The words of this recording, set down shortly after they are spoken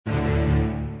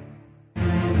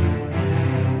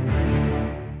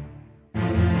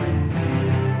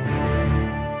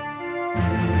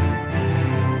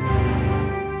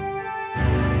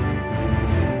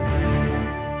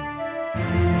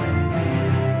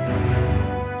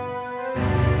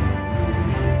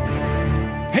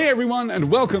everyone, and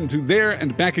welcome to There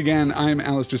and Back Again. I'm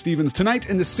Alistair Stevens. Tonight,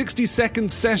 in the 60-second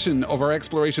session of our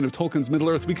exploration of Tolkien's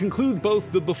Middle-earth, we conclude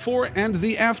both the before and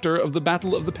the after of the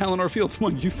Battle of the Pelennor Fields.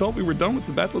 What, you thought we were done with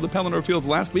the Battle of the Pelennor Fields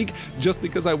last week just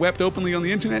because I wept openly on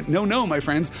the internet? No, my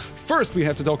friends. First, we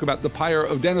have to talk about the Pyre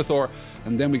of Denethor,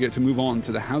 and then we get to move on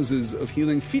to the Houses of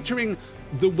Healing, featuring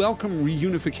the welcome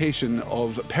reunification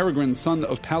of Peregrine, son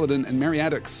of Paladin, and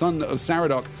Meriadoc, son of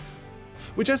Saradoc,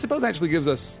 which I suppose actually gives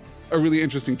us a really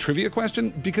interesting trivia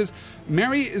question, because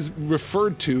Merry is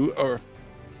referred to, or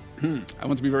I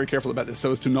want to be very careful about this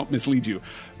so as to not mislead you.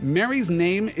 Merry's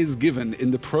name is given in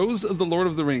the prose of The Lord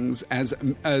of the Rings as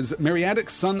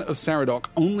Meriadoc, son of Saradoc,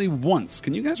 only once.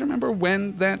 Can you guys remember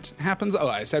when that happens? Oh,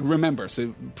 I said remember,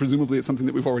 so presumably it's something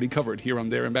that we've already covered here on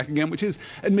There and Back Again, which is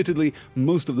admittedly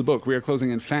most of the book. We are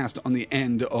closing in fast on the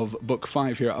end of Book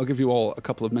 5 here. I'll give you all a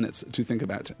couple of minutes to think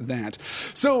about that.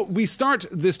 So we start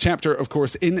this chapter, of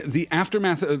course, in the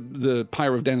aftermath of the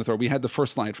Pyre of Denethor. We had the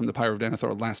first slide from the Pyre of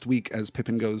Denethor last week as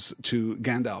Pippin goes to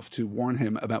Gandalf to warn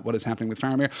him about what is happening with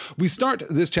Faramir. We start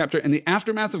this chapter in the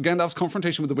aftermath of Gandalf's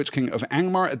confrontation with the Witch King of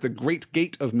Angmar at the Great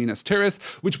Gate of Minas Tirith,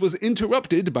 which was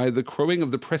interrupted by the crowing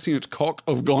of the prescient cock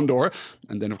of Gondor,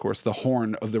 and then, of course, the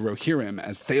horn of the Rohirrim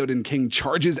as Theoden King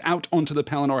charges out onto the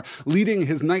Pelennor, leading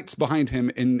his knights behind him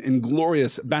in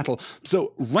glorious battle.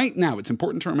 So right now, it's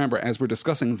important to remember, as we're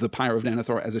discussing the Pyre of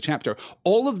Denethor as a chapter,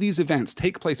 all of these events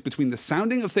take place between the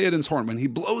sounding of Theoden's horn, when he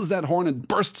blows that horn and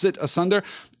bursts it asunder,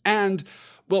 and,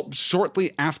 well,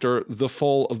 shortly after the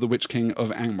fall of the Witch King of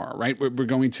Angmar, right? We're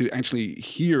going to actually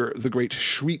hear the great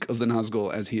shriek of the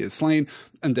Nazgul as he is slain,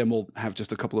 and then we'll have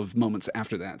just a couple of moments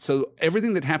after that. So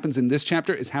everything that happens in this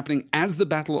chapter is happening as the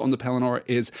battle on the Pelennor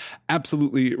is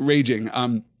absolutely raging.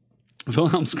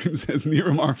 Wilhelm Scream says,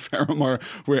 Niramar, Faramar,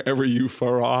 wherever you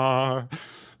far.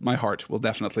 My heart will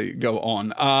definitely go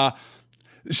on.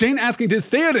 Shane asking, did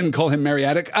Theoden call him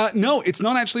Meriadoc? No, it's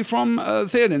not actually from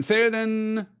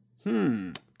Theoden.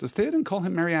 Does Theoden call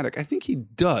him Meriadoc? I think he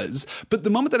does. But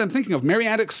the moment that I'm thinking of,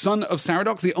 Meriadoc, son of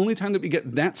Saradoc, the only time that we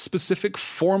get that specific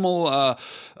formal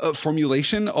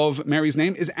formulation of Merry's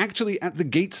name is actually at the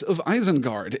gates of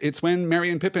Isengard. It's when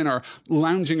Merry and Pippin are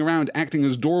lounging around acting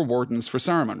as door wardens for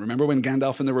Saruman. Remember when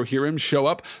Gandalf and the Rohirrim show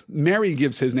up? Merry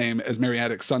gives his name as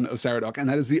Meriadoc, son of Saradoc, and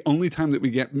that is the only time that we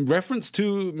get reference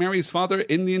to Merry's father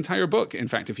in the entire book. In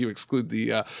fact, if you exclude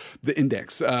the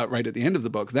index right at the end of the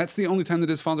book, that's the only time that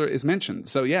his father is mentioned.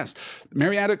 So yes,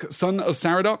 Meriadoc, son of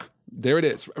Saradoc, there it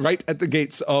is, right at the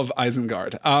gates of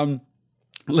Isengard.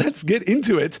 Let's get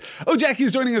into it. Oh,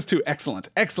 Jackie's joining us too. Excellent.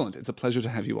 It's a pleasure to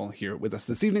have you all here with us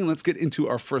this evening. Let's get into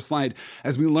our first slide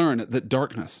as we learn that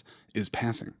darkness is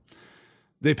passing.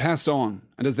 They passed on,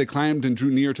 and as they climbed and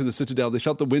drew near to the citadel, they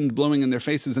felt the wind blowing in their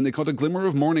faces, and they caught a glimmer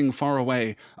of morning far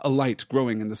away, a light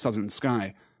growing in the southern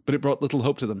sky. But it brought little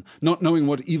hope to them, not knowing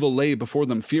what evil lay before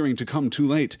them, fearing to come too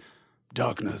late.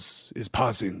 Darkness is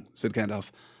passing, said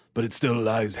Gandalf, but it still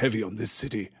lies heavy on this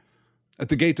city. At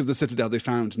the gate of the citadel they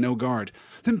found no guard.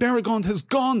 Then Beregond has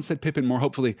gone, said Pippin more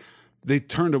hopefully. They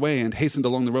turned away and hastened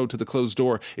along the road to the closed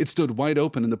door. It stood wide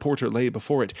open and the porter lay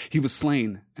before it. He was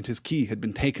slain, and his key had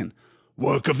been taken.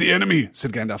 Work of the enemy,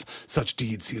 said Gandalf. Such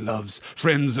deeds he loves.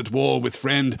 Friends at war with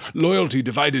friend, loyalty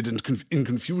divided in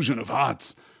confusion of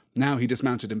hearts. Now he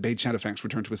dismounted and bade Shadowfax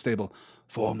return to his stable.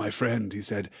 For, my friend, he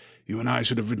said, you and I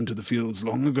should have ridden to the fields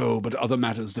long ago, but other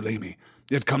matters delay me.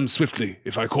 Yet come swiftly,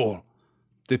 if I call.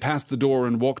 They passed the door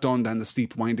and walked on down the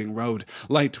steep, winding road.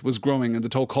 Light was growing, and the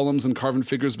tall columns and carven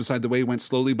figures beside the way went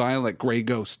slowly by like grey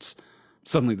ghosts.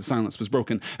 Suddenly the silence was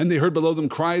broken, and they heard below them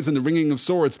cries and the ringing of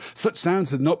swords. Such sounds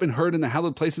had not been heard in the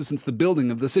hallowed places since the building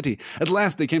of the city. At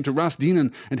last they came to Rath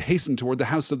Dinan and hastened toward the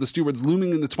house of the stewards,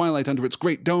 looming in the twilight under its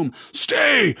great dome.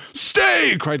 Stay!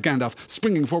 Stay! Cried Gandalf,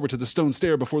 springing forward to the stone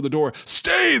stair before the door.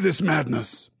 Stay this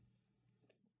madness!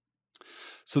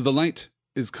 So the light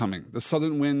is coming. The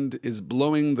southern wind is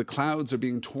blowing. The clouds are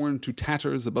being torn to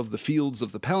tatters above the fields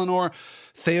of the Pelennor.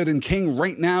 Theoden King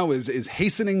right now is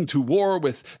hastening to war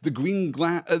with the green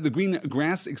grass,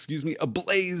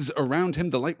 ablaze around him,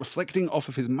 the light reflecting off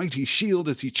of his mighty shield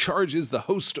as he charges the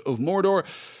host of Mordor.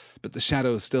 But the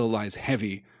shadow still lies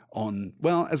heavy on,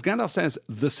 well, as Gandalf says,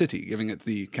 the city, giving it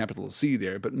the capital C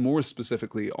there, but more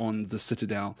specifically on the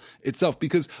citadel itself.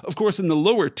 Because, of course, in the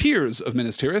lower tiers of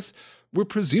Minas Tirith, we're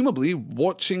presumably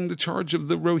watching the charge of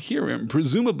the Rohirrim.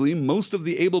 Presumably, most of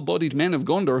the able-bodied men of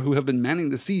Gondor who have been manning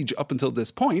the siege up until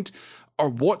this point are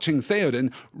watching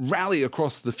Theoden rally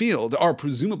across the field, are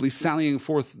presumably sallying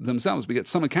forth themselves. We get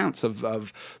some accounts of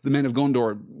the men of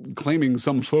Gondor claiming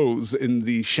some foes in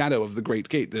the shadow of the Great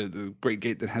Gate, the Great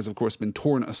Gate that has, of course, been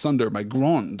torn asunder by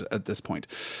Grond at this point.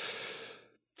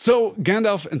 So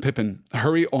Gandalf and Pippin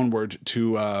hurry onward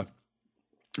to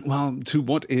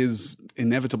what is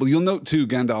inevitable. You'll note too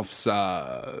Gandalf's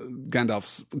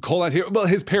call out here. Well,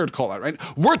 his paired call out, right?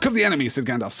 Work of the enemy, said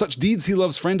Gandalf. Such deeds he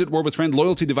loves, friend at war with friend,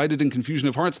 loyalty divided in confusion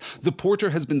of hearts. The porter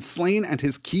has been slain and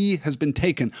his key has been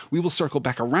taken. We will circle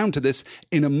back around to this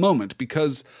in a moment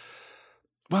because,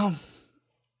 well,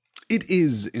 it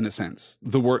is, in a sense,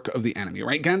 the work of the enemy,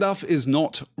 right? Gandalf is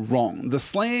not wrong. The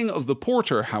slaying of the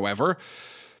porter, however,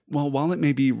 well, while it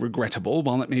may be regrettable,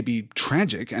 while it may be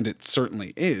tragic, and it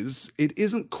certainly is, it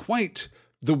isn't quite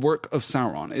the work of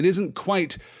Sauron. It isn't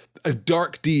quite a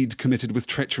dark deed committed with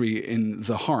treachery in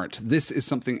the heart. This is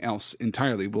something else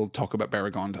entirely. We'll talk about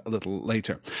Baragond a little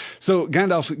later. So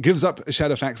Gandalf gives up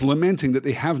Shadowfax, lamenting that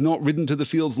they have not ridden to the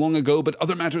fields long ago, but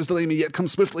other matters delay me, yet come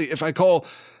swiftly if I call.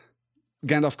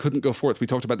 Gandalf couldn't go forth. We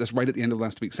talked about this right at the end of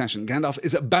last week's session. Gandalf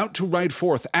is about to ride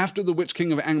forth after the Witch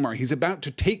King of Angmar. He's about to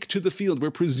take to the field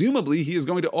where presumably he is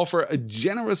going to offer a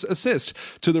generous assist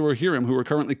to the Rohirrim who are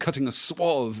currently cutting a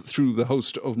swath through the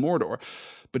host of Mordor.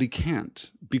 But he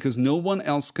can't, because no one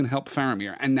else can help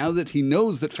Faramir. And now that he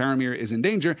knows that Faramir is in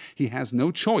danger, he has no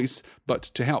choice but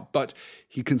to help. But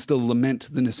he can still lament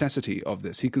the necessity of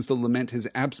this. He can still lament his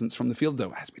absence from the field,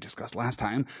 though, as we discussed last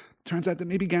time, it turns out that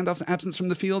maybe Gandalf's absence from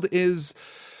the field is,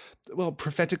 well,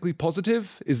 prophetically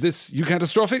positive. Is this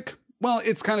eucatastrophic? Well,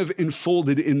 it's kind of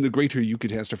enfolded in the greater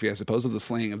eucatastrophe, I suppose, of the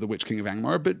slaying of the Witch King of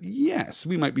Angmar. But yes,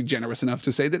 we might be generous enough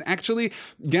to say that actually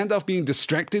Gandalf being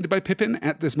distracted by Pippin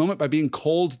at this moment, by being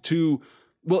called to,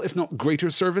 well, if not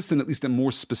greater service, then at least a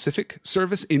more specific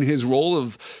service in his role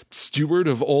of steward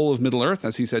of all of Middle-earth,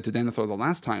 as he said to Denethor the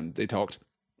last time they talked.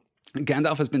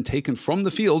 Gandalf has been taken from the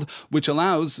field, which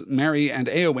allows Merry and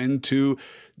Éowyn to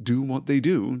do what they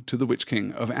do to the Witch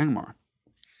King of Angmar.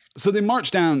 So they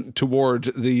march down toward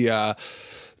the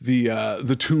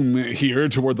tomb here,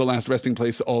 toward the last resting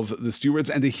place of the stewards,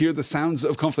 and they hear the sounds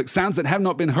of conflict, sounds that have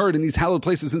not been heard in these hallowed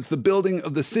places since the building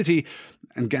of the city.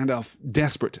 And Gandalf,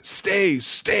 desperate, stay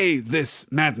this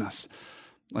madness.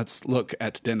 Let's look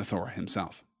at Denethor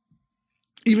himself.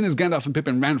 Even as Gandalf and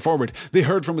Pippin ran forward, they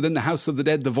heard from within the House of the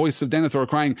Dead the voice of Denethor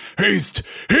crying, "Haste,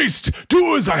 haste,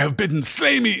 do as I have bidden,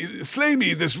 slay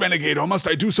me, this renegade, or must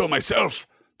I do so myself?"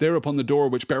 Thereupon the door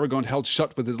which Baragond held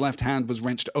shut with his left hand was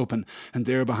wrenched open, and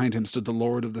there behind him stood the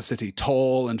lord of the city,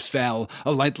 tall and fell.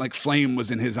 A light like flame was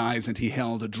in his eyes, and he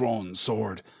held a drawn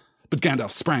sword. But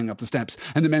Gandalf sprang up the steps,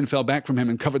 and the men fell back from him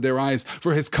and covered their eyes,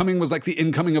 for his coming was like the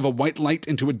incoming of a white light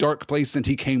into a dark place, and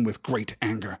he came with great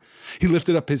anger. He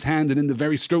lifted up his hand, and in the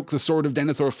very stroke the sword of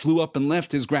Denethor flew up and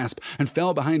left his grasp, and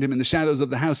fell behind him in the shadows of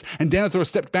the house, and Denethor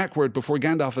stepped backward before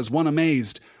Gandalf as one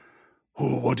amazed.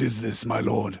 "Oh, what is this, my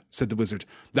lord?" said the wizard.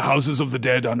 "The houses of the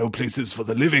dead are no places for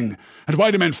the living. And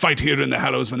why do men fight here in the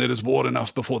hallows when there is war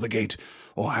enough before the gate?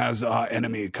 Or has our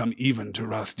enemy come even to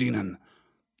Rathdinan?"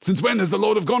 "Since when has the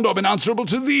Lord of Gondor been answerable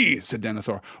to thee?" said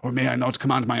Denethor. "Or may I not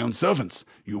command my own servants?"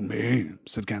 "You may,"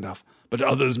 said Gandalf. "But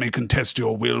others may contest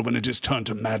your will when it is turned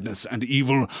to madness and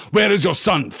evil. Where is your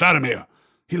son, Faramir?"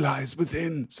 "He lies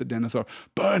within," said Denethor,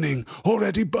 "burning,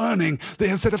 already burning. They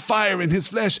have set a fire in his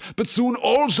flesh, but soon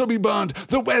all shall be burned.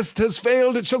 The west has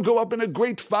failed, it shall go up in a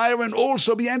great fire, and all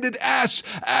shall be ended. Ash,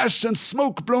 ash, and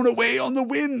smoke blown away on the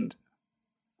wind."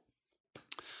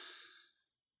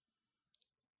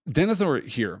 Denethor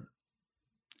here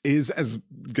is, as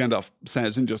Gandalf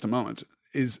says in just a moment,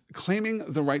 is claiming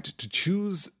the right to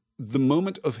choose the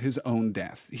moment of his own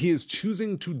death. He is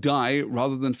choosing to die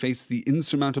rather than face the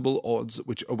insurmountable odds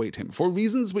which await him, for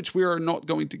reasons which we are not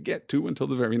going to get to until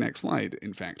the very next slide,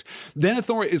 in fact.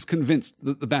 Denethor is convinced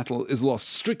that the battle is lost.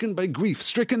 Stricken by grief,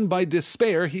 stricken by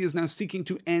despair, he is now seeking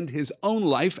to end his own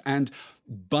life and,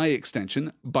 by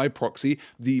extension, by proxy,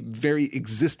 the very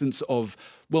existence of,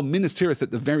 well, Minas Tirith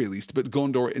at the very least, but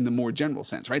Gondor in the more general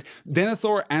sense, right?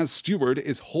 Denethor, as steward,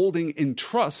 is holding in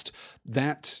trust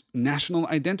that national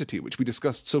identity, which we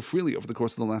discussed so freely over the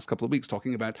course of the last couple of weeks,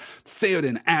 talking about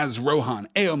Theoden as Rohan,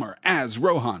 Éomer as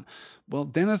Rohan. Well,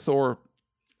 Denethor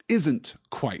isn't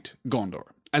quite Gondor.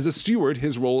 As a steward,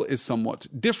 his role is somewhat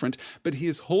different, but he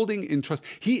is holding in trust.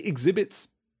 He exhibits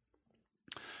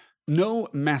no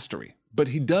mastery, but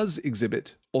he does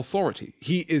exhibit authority.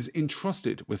 He is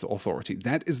entrusted with authority.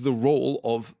 That is the role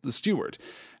of the steward.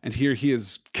 And here he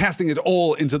is casting it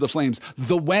all into the flames.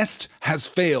 The West has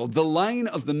failed. The line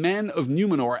of the men of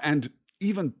Numenor, and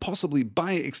even possibly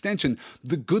by extension,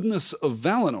 the goodness of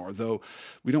Valinor, though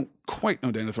we don't quite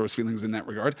know Denethor's feelings in that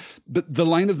regard, but the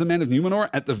line of the men of Numenor,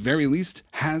 at the very least,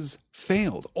 has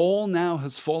failed. All now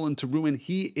has fallen to ruin.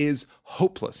 He is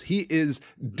hopeless. He is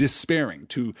despairing,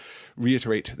 to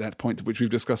reiterate that point which we've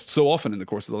discussed so often in the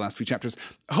course of the last few chapters.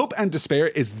 Hope and despair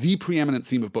is the preeminent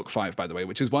theme of Book 5, by the way,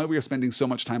 which is why we are spending so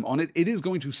much time on it. It is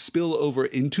going to spill over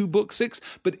into Book 6,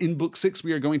 but in Book 6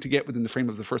 we are going to get, within the frame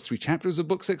of the first 3 chapters of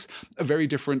Book 6, a very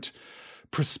different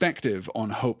perspective on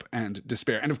hope and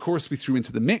despair. And of course, we threw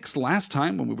into the mix last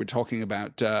time when we were talking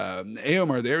about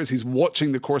Eomer there, as he's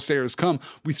watching the Corsairs come,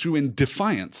 we threw in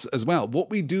defiance as well. What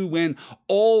we do when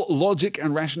all logic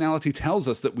and rationality tells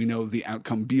us that we know the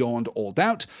outcome beyond all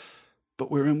doubt,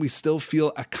 but wherein we still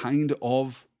feel a kind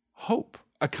of hope,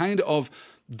 a kind of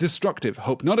destructive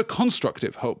hope, not a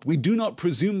constructive hope. We do not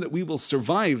presume that we will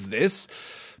survive this,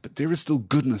 but there is still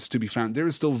goodness to be found. There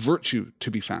is still virtue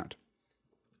to be found.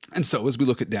 And so, as we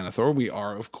look at Denethor, we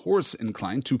are, of course,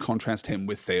 inclined to contrast him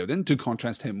with Theoden, to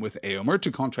contrast him with Eomer,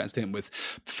 to contrast him with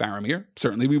Faramir.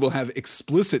 Certainly, we will have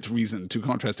explicit reason to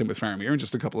contrast him with Faramir in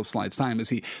just a couple of slides' time as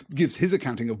he gives his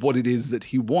accounting of what it is that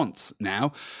he wants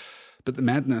now. But the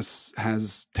madness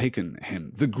has taken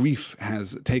him. The grief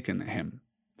has taken him.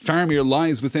 Faramir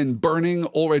lies within, burning,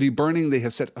 already burning. They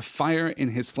have set a fire in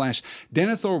his flesh.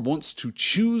 Denethor wants to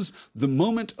choose the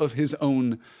moment of his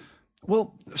own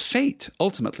fate,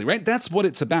 ultimately, right? That's what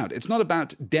it's about. It's not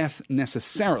about death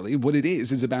necessarily. What it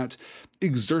is about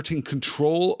exerting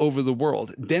control over the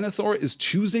world. Denethor is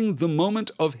choosing the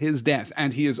moment of his death,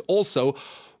 and he is also,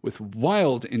 with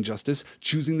wild injustice,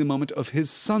 choosing the moment of his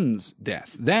son's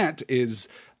death. That is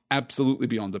absolutely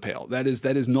beyond the pale. That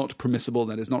is not permissible.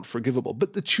 That is not forgivable.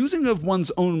 But the choosing of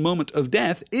one's own moment of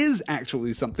death is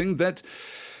actually something that,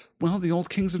 the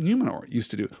old kings of Numenor used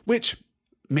to do, which,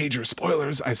 major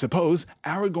spoilers, I suppose,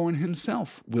 Aragorn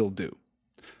himself will do.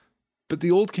 But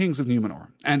the old kings of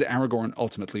Numenor, and Aragorn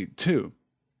ultimately too,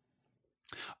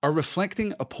 are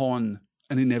reflecting upon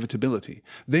an inevitability.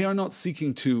 They are not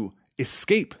seeking to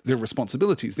escape their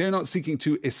responsibilities. They are not seeking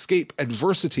to escape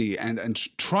adversity and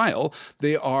trial.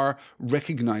 They are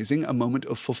recognizing a moment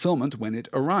of fulfillment when it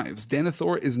arrives.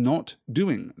 Denethor is not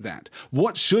doing that.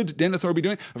 What should Denethor be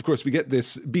doing? Of course, we get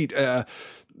this beat,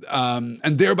 and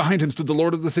there behind him stood the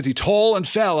lord of the city, tall and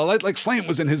fell. A light like flame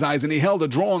was in his eyes, and he held a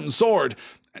drawn sword.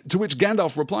 To which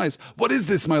Gandalf replies, "What is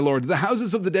this, my lord? The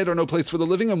houses of the dead are no place for the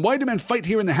living, and why do men fight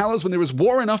here in the Hallows when there is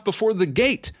war enough before the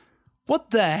gate?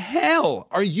 What the hell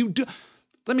are you doing?"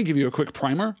 Let me give you a quick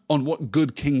primer on what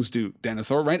good kings do,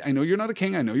 Denethor, right? I know you're not a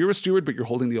king, I know you're a steward, but you're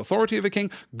holding the authority of a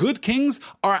king. Good kings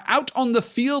are out on the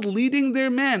field leading their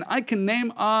men. I can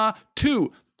name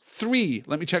 2, 3,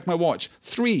 let me check my watch,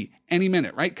 3 any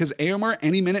minute, right? Because Eomer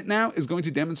any minute now is going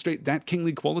to demonstrate that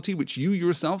kingly quality which you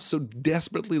yourself so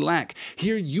desperately lack.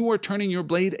 Here you are turning your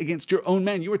blade against your own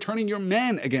men. You are turning your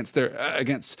men against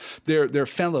their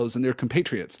fellows and their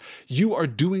compatriots. You are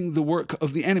doing the work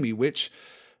of the enemy, which,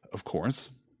 of course,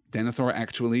 Denethor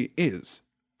actually is.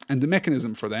 And the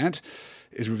mechanism for that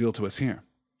is revealed to us here.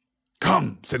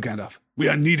 "Come," said Gandalf, "we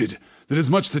are needed. There is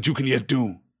much that you can yet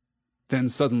do." Then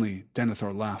suddenly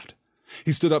Denethor laughed.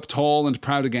 He stood up tall and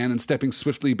proud again, and stepping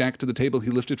swiftly back to the table,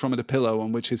 he lifted from it a pillow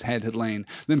on which his head had lain.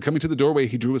 Then coming to the doorway,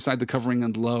 he drew aside the covering,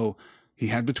 and lo, he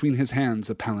had between his hands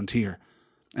a palantir.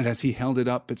 And as he held it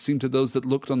up, it seemed to those that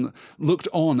looked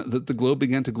on that the globe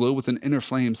began to glow with an inner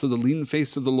flame. So the lean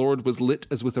face of the Lord was lit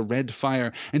as with a red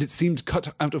fire, and it seemed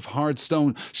cut out of hard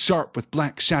stone, sharp with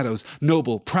black shadows,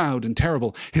 noble, proud, and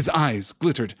terrible. His eyes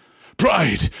glittered.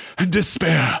 "Pride and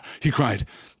despair," he cried.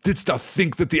 "Didst thou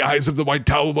think that the eyes of the White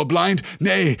Tower were blind?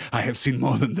 Nay, I have seen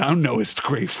more than thou knowest,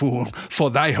 grey fool,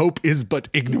 for thy hope is but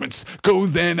ignorance. Go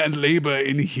then and labour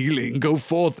in healing. Go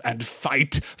forth and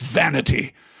fight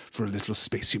vanity. For a little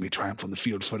space you may triumph on the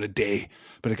field for a day,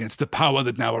 but against the power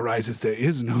that now arises there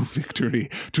is no victory.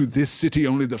 To this city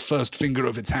only the first finger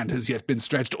of its hand has yet been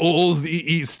stretched. All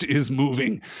the east is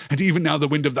moving, and even now the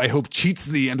wind of thy hope cheats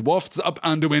thee and wafts up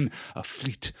Anduin, a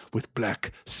fleet with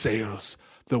black sails.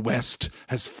 The west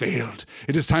has failed.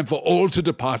 It is time for all to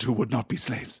depart who would not be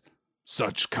slaves."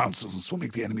 "Such counsels will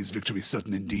make the enemy's victory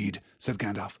certain indeed," said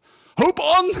Gandalf. "Hope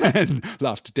on, then,"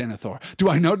 laughed Denethor. "Do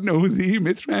I not know thee,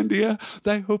 Mithrandir?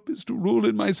 Thy hope is to rule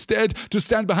in my stead, to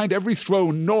stand behind every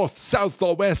throne, north, south,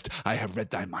 or west. I have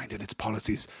read thy mind and its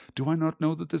policies. Do I not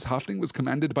know that this halfling was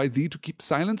commanded by thee to keep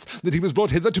silence, that he was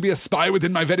brought hither to be a spy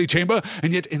within my very chamber?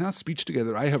 And yet in our speech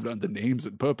together I have learned the names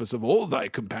and purpose of all thy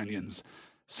companions.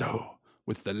 So,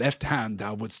 with the left hand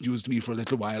thou wouldst use me for a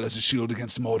little while as a shield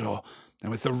against Mordor, and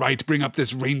with the right bring up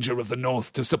this ranger of the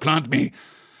north to supplant me.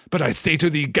 But I say to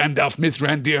thee, Gandalf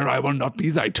Mithrandir, I will not be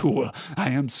thy tool. I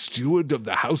am steward of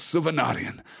the house of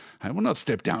Anarion. I will not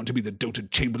step down to be the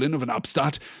doted chamberlain of an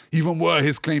upstart. Even were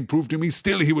his claim proved to me,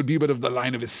 still he would be but of the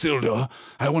line of Isildur.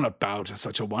 I will not bow to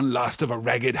such a one, last of a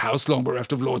ragged house, long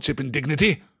bereft of lordship and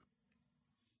dignity.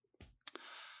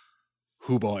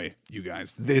 Hoo boy, you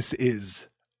guys, this is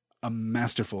a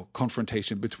masterful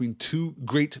confrontation between two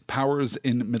great powers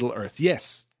in Middle-earth.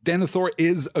 Yes, Denethor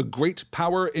is a great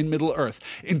power in Middle-earth,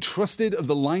 entrusted of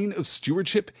the line of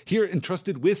stewardship here,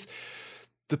 entrusted with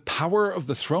the power of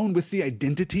the throne, with the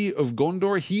identity of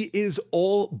Gondor. He is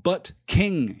all but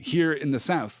king here in the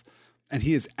south, and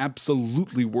he is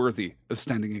absolutely worthy of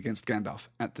standing against Gandalf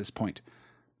at this point.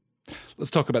 Let's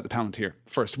talk about the Palantir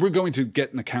first. We're going to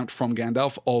get an account from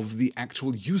Gandalf of the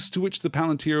actual use to which the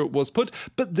Palantir was put,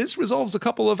 but this resolves a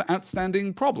couple of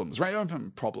outstanding problems, right?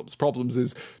 Problems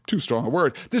is too strong a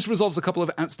word. This resolves a couple of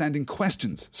outstanding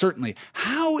questions, certainly.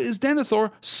 How is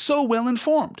Denethor so well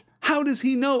informed? How does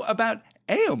he know about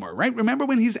Éomer, right? Remember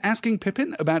when he's asking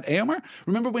Pippin about Éomer?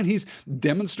 Remember when he's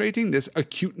demonstrating this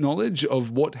acute knowledge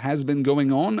of what has been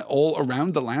going on all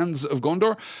around the lands of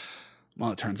Gondor?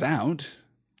 Well, it turns out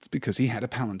it's because he had a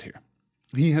Palantir.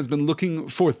 He has been looking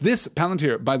forth. This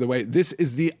Palantir, by the way, this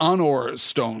is the Anor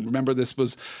stone. Remember, this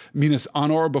was Minas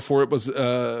Anor before it was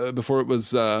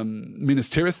Minas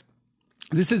Tirith.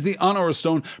 This is the Anor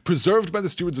stone, preserved by the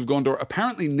stewards of Gondor,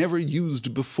 apparently never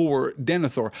used before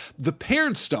Denethor. The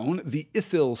paired stone, the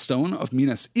Ithil stone of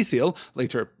Minas Ithil,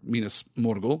 later Minas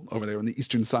Morgul, over there on the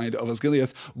eastern side of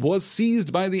Osgiliath, was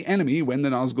seized by the enemy when the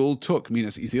Nazgul took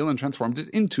Minas Ithil and transformed it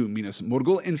into Minas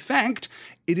Morgul. In fact,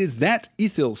 it is that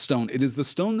Ithil stone, it is the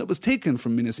stone that was taken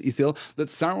from Minas Ithil that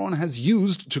Sauron has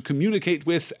used to communicate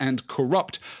with and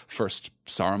corrupt first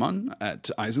Saruman at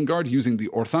Isengard using the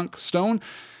Orthanc stone,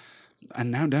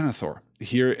 and now Denethor,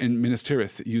 here in Minas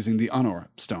Tirith, using the Anor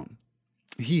stone.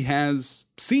 He has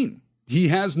seen. He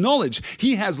has knowledge.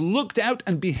 He has looked out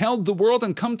and beheld the world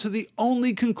and come to the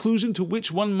only conclusion to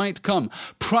which one might come.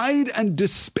 Pride and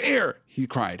despair, he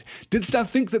cried. Didst thou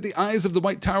think that the eyes of the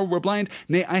White Tower were blind?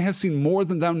 Nay, I have seen more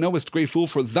than thou knowest, grey fool,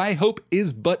 for thy hope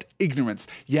is but ignorance.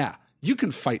 Yeah. You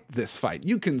can fight this fight.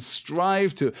 You can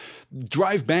strive to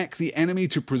drive back the enemy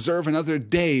to preserve another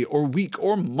day or week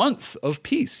or month of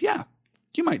peace. Yeah,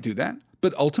 you might do that.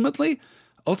 But ultimately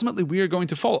we are going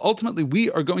to fall. Ultimately,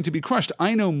 we are going to be crushed.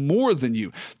 I know more than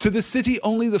you. To the city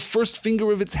only the first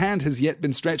finger of its hand has yet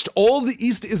been stretched. All the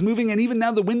east is moving, and even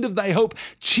now the wind of thy hope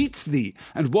cheats thee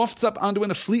and wafts up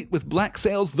Anduin a fleet with black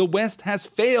sails. The west has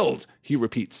failed, he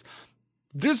repeats.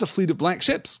 There's a fleet of black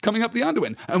ships coming up the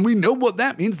Anduin, and we know what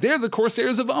that means. They're the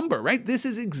Corsairs of Umber, right? This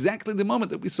is exactly the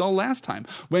moment that we saw last time,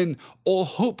 when all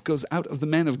hope goes out of the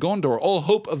men of Gondor, all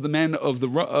hope of the men of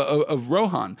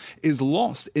Rohan is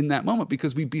lost in that moment,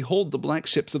 because we behold the black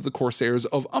ships of the Corsairs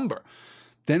of Umber.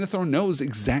 Denethor knows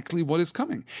exactly what is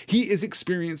coming. He is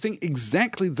experiencing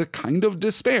exactly the kind of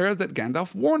despair that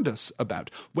Gandalf warned us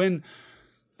about. When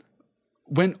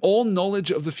all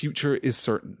knowledge of the future is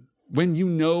certain, when you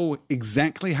know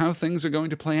exactly how things are going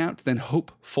to play out, then hope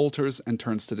falters and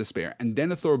turns to despair. And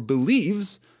Denethor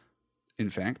believes, in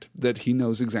fact, that he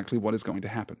knows exactly what is going to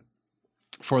happen.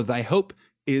 For thy hope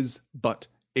is but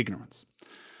ignorance.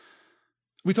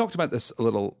 We talked about this a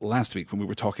little last week when we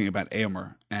were talking about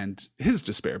Éomer and his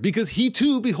despair, because he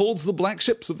too beholds the black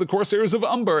ships of the Corsairs of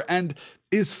Umber and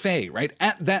is fey, right?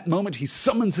 At that moment, he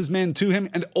summons his men to him,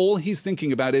 and all he's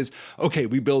thinking about is, okay,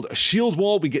 we build a shield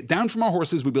wall, we get down from our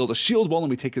horses, we build a shield wall,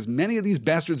 and we take as many of these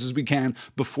bastards as we can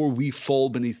before we fall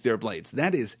beneath their blades.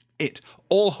 That is it.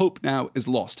 All hope now is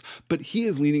lost. But he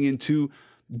is leaning into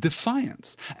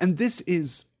defiance. And this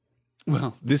is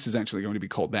actually going to be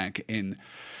called back in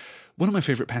one of my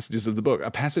favorite passages of the book, a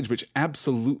passage which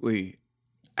absolutely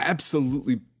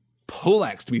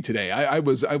poleaxed me today. I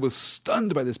was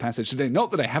stunned by this passage today.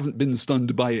 Not that I haven't been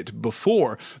stunned by it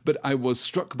before, but I was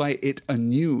struck by it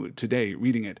anew today,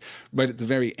 reading it right at the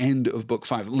very end of Book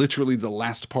 5, literally the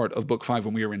last part of Book 5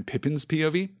 when we were in Pippin's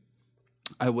POV.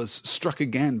 I was struck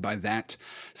again by that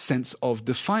sense of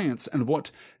defiance and what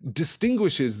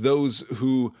distinguishes those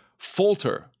who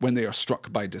falter when they are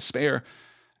struck by despair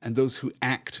and those who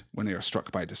act when they are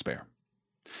struck by despair.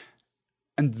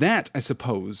 And that, I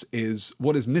suppose, is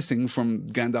what is missing from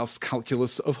Gandalf's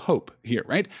calculus of hope here,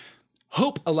 right?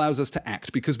 Hope allows us to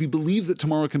act because we believe that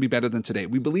tomorrow can be better than today.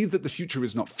 We believe that the future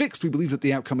is not fixed. We believe that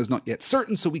the outcome is not yet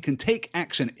certain, so we can take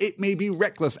action. It may be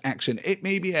reckless action. It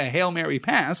may be a Hail Mary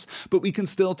pass, but we can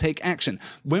still take action.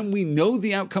 When we know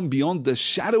the outcome beyond the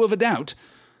shadow of a doubt,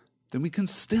 then we can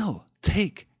still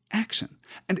take action.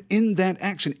 And in that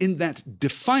action, in that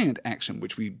defiant action,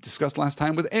 which we discussed last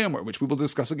time with Éomer, which we will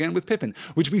discuss again with Pippin,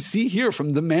 which we see here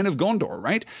from the men of Gondor,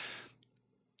 right?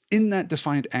 in that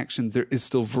defiant action, there is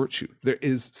still virtue. There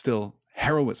is still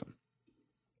heroism.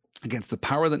 Against the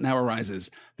power that now arises,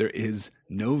 there is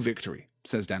no victory,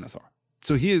 says Denethor.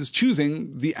 So he is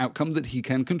choosing the outcome that he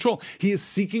can control. He is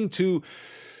seeking to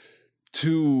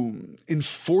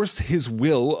enforce his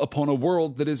will upon a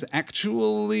world that is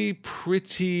actually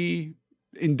pretty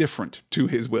indifferent to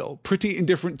his will, pretty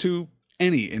indifferent to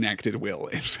any enacted will,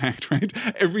 in fact, right?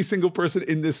 Every single person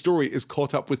in this story is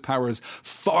caught up with powers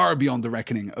far beyond the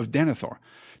reckoning of Denethor.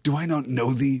 Do I not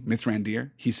know thee, Mithrandir?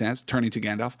 He says, turning to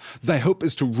Gandalf. Thy hope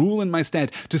is to rule in my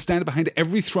stead, to stand behind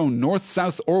every throne, north,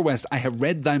 south, or west. I have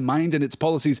read thy mind and its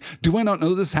policies. Do I not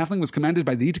know this halfling was commanded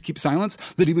by thee to keep silence,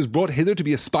 that he was brought hither to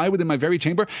be a spy within my very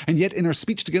chamber, and yet in our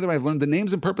speech together I have learned the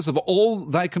names and purpose of all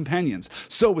thy companions.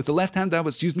 So with the left hand thou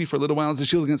hast used me for a little while as a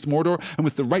shield against Mordor, and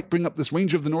with the right bring up this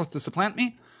ranger of the north to supplant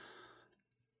me?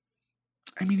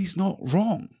 I mean, he's not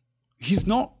wrong. He's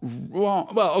not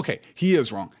wrong. Well, okay, he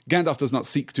is wrong. Gandalf does not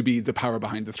seek to be the power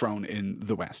behind the throne in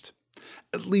the West.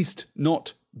 At least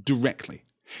not directly.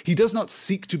 He does not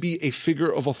seek to be a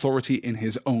figure of authority in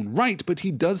his own right, but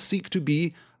he does seek to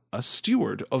be a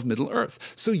steward of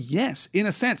Middle-earth. So yes, in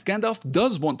a sense, Gandalf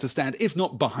does want to stand, if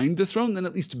not behind the throne, then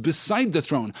at least beside the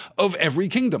throne of every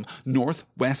kingdom, north,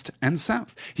 west, and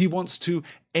south. He wants to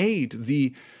aid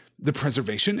the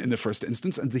preservation in the first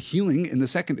instance and the healing in the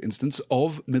second instance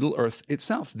of Middle-earth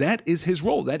itself. That is his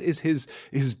role. That is his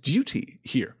duty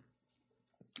here.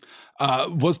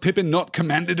 Was Pippin not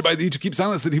commanded by thee to keep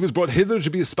silence, that he was brought hither to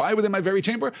be a spy within my very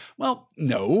chamber? Well,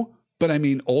 no. But I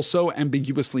mean, also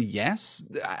ambiguously, yes.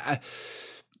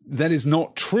 That is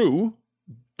not true,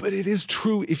 but it is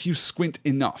true if you squint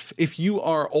enough. If you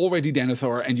are already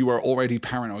Denethor and you are already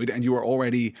paranoid and you are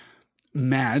already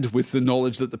mad with the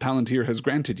knowledge that the Palantir has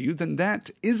granted you, then that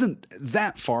isn't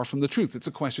that far from the truth. It's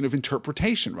a question of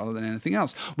interpretation rather than anything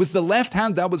else. With the left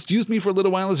hand thou wouldst use me for a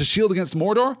little while as a shield against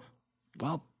Mordor?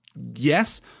 Well,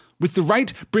 yes. With the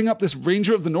right bring up this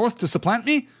ranger of the north to supplant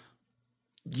me?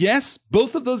 Yes,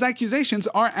 both of those accusations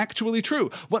are actually true.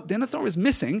 What Denethor is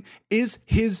missing is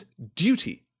his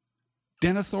duty.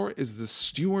 Denethor is the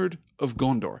steward of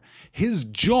Gondor. His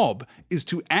job is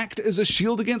to act as a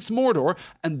shield against Mordor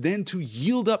and then to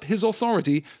yield up his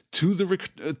authority to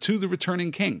the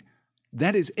returning king.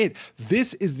 That is it.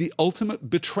 This is the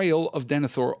ultimate betrayal of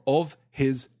Denethor of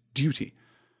his duty.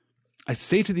 I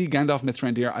say to thee, Gandalf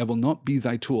Mithrandir, I will not be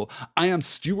thy tool. I am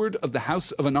steward of the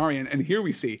house of Anarion. And here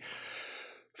we see,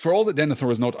 for all that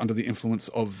Denethor is not under the influence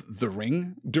of the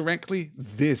ring directly,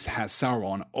 this has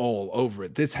Sauron all over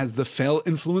it. This has the fell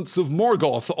influence of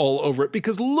Morgoth all over it,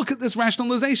 because look at this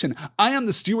rationalization. I am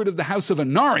the steward of the house of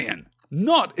Anarion,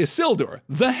 not Isildur.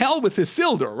 The hell with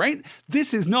Isildur, right?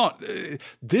 This is not,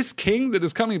 this king that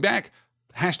is coming back,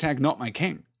 hashtag not my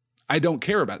king. I don't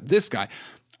care about this guy.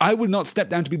 I would not step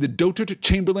down to be the dotard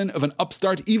chamberlain of an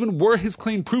upstart, even were his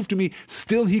claim proved to me.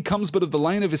 Still he comes but of the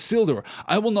line of Isildur.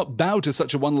 I will not bow to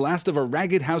such a one, last of a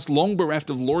ragged house, long bereft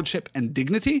of lordship and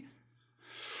dignity.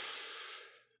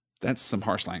 That's some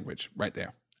harsh language right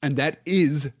there. And that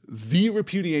is the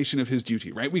repudiation of his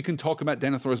duty, right? We can talk about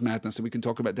Denethor's madness and we can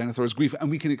talk about Denethor's grief,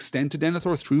 and we can extend to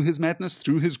Denethor through his madness,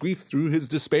 through his grief, through his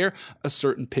despair, a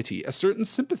certain pity, a certain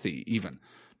sympathy even.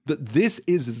 But this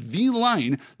is the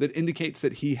line that indicates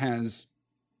that he has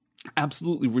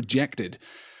absolutely rejected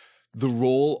the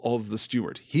role of the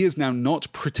steward. He is now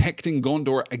not protecting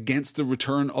Gondor against the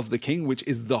return of the king, which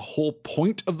is the whole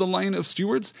point of the line of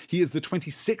stewards. He is the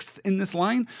 26th in this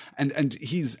line, and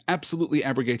he's absolutely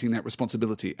abrogating that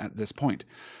responsibility at this point,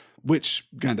 which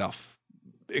Gandalf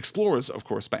explores, of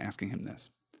course, by asking him this.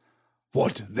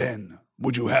 What, then,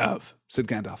 would you have, said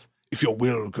Gandalf, if your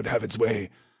will could have its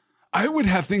way? I would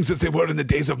have things as they were in the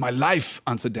days of my life,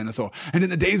 answered Denethor, and in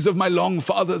the days of my long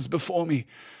fathers before me,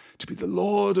 to be the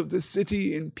lord of this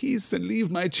city in peace and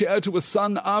leave my chair to a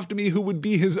son after me who would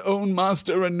be his own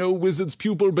master and no wizard's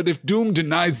pupil. But if doom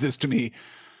denies this to me,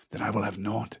 then I will have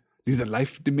naught, neither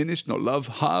life diminished, nor love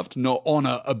halved, nor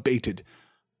honor abated.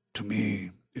 To me,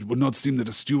 it would not seem that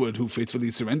a steward who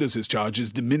faithfully surrenders his charge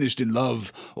is diminished in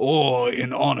love or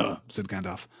in honor, said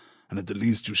Gandalf. And at the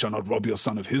least you shall not rob your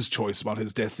son of his choice while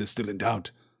his death is still in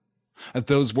doubt. At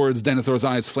those words, Denethor's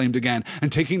eyes flamed again,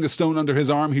 and taking the stone under his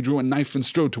arm, he drew a knife and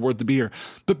strode toward the bier.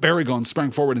 But Baragon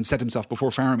sprang forward and set himself before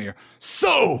Faramir.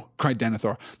 So, cried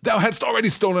Denethor, thou hadst already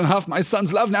stolen half my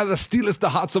son's love, now thou stealest the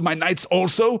hearts of my knights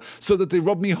also, so that they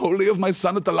rob me wholly of my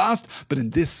son at the last. But in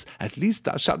this, at least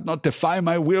thou shalt not defy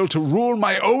my will to rule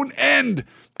my own end.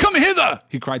 Come hither,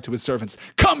 he cried to his servants.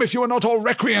 Come, if you are not all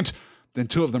recreant. Then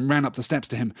two of them ran up the steps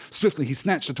to him. Swiftly he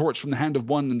snatched a torch from the hand of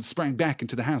one and sprang back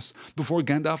into the house. Before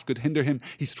Gandalf could hinder him,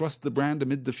 he thrust the brand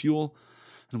amid the fuel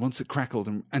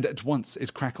and at once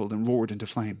it crackled and roared into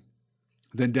flame.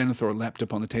 Then Denethor leapt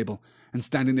upon the table, and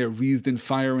standing there wreathed in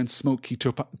fire and smoke, he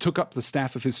took up the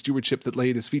staff of his stewardship that lay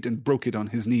at his feet and broke it on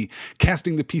his knee.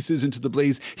 Casting the pieces into the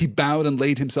blaze, he bowed and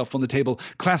laid himself on the table,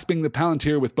 clasping the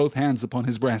palantir with both hands upon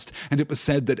his breast. And it was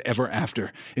said that ever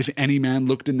after, if any man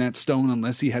looked in that stone,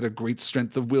 unless he had a great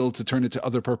strength of will to turn it to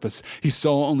other purpose, he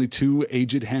saw only 2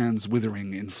 aged hands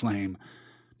withering in flame.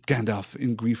 Gandalf,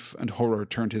 in grief and horror,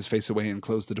 turned his face away and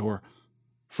closed the door.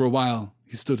 For a while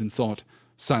he stood in thought,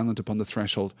 silent upon the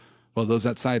threshold, while those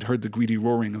outside heard the greedy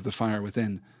roaring of the fire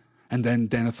within. And then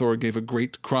Denethor gave a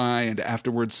great cry, and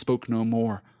afterwards spoke no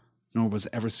more, nor was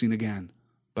ever seen again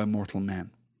by mortal man.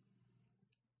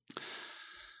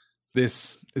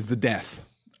 This is the death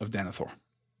of Denethor.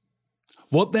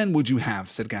 What then would you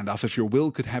have, said Gandalf, if your will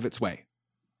could have its way?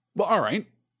 Well, all right.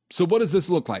 So what does this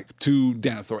look like to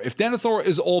Denethor? If Denethor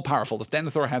is all-powerful, if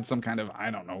Denethor had some kind of,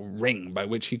 ring by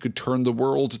which he could turn the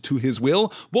world to his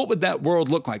will, what would that world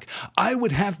look like? I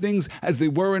would have things as they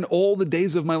were in all the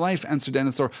days of my life, answered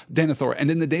Denethor,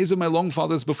 and in the days of my long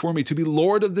fathers before me, to be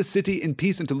lord of the city in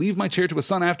peace and to leave my chair to a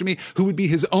son after me who would be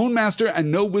his own master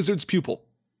and no wizard's pupil.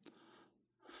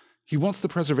 He wants the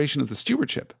preservation of the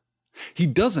stewardship. He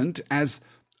doesn't, as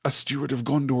a steward of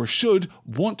Gondor should,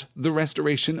 want the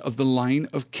restoration of the line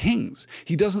of kings.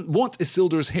 He doesn't want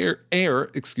Isildur's heir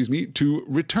to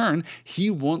return.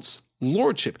 He wants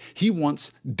lordship. He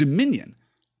wants dominion.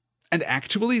 And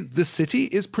actually, the city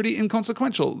is pretty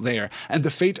inconsequential there. And the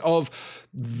fate of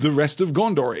the rest of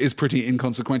Gondor is pretty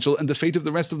inconsequential. And the fate of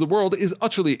the rest of the world is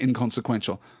utterly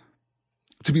inconsequential.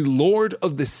 To be lord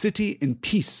of the city in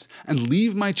peace and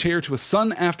leave my chair to a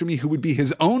son after me who would be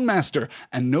his own master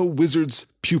and no wizard's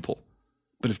pupil.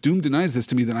 But if doom denies this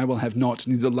to me, then I will have naught,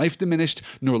 neither life diminished,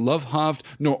 nor love halved,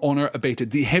 nor honor abated.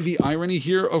 The heavy irony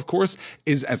here, of course,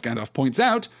 is, as Gandalf points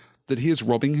out, that he is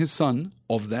robbing his son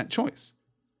of that choice.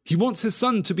 He wants his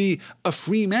son to be a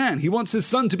free man. He wants his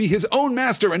son to be his own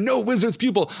master and no wizard's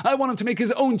pupil. I want him to make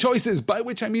his own choices, by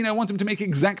which I mean I want him to make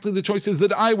exactly the choices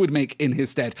that I would make in his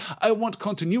stead. I want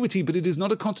continuity, but it is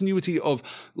not a continuity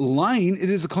of line. It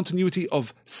is a continuity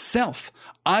of self.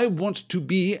 I want to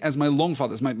be as my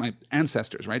longfathers, my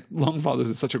ancestors, right? Longfathers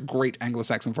is such a great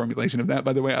Anglo-Saxon formulation of that,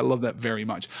 by the way. I love that very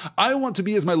much. I want to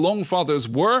be as my longfathers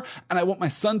were, and I want my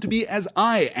son to be as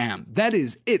I am. That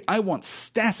is it. I want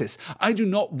stasis. I do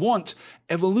not want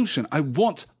evolution. I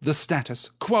want the status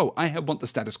quo. I want the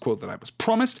status quo that I was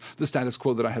promised, the status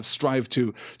quo that I have strived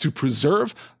to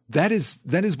preserve. That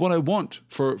is what I want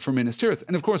for Minas Tirith.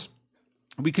 And of course,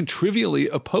 we can trivially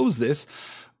oppose this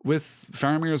with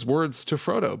Faramir's words to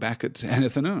Frodo back at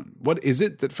Aneth-Annwn. What is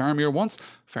it that Faramir wants?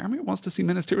 Faramir wants to see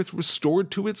Minas Tirith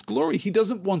restored to its glory. He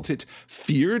doesn't want it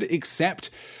feared, except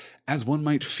as one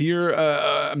might fear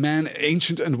a man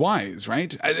ancient and wise,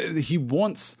 right? He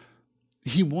wants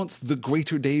the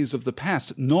greater days of the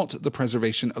past, not the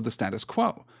preservation of the status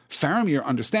quo. Faramir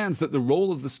understands that the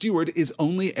role of the steward is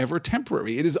only ever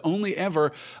temporary. It is only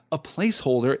ever a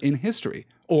placeholder in history.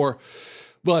 Or,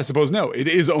 well, I suppose no, it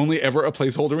is only ever a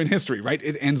placeholder in history, right?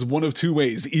 It ends one of two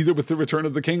ways, either with the return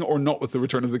of the king or not with the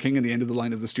return of the king and the end of the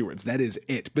line of the stewards. That is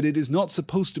it. But it is not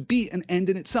supposed to be an end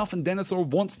in itself, and Denethor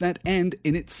wants that end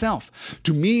in itself.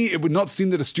 To me, it would not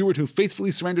seem that a steward who faithfully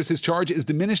surrenders his charge is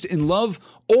diminished in love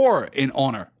or in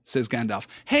honor, says Gandalf.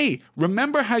 Hey,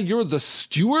 remember how you're the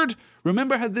steward?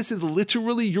 Remember how this is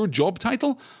literally your job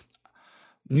title?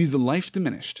 Neither life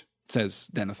diminished, says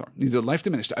Denethor. Neither life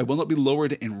diminished. I will not be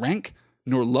lowered in rank,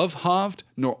 nor love halved,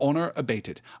 nor honor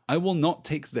abated. I will not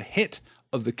take the hit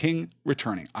of the king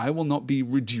returning. I will not be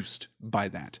reduced by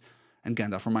that. And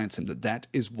Gandalf reminds him that that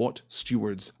is what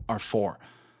stewards are for.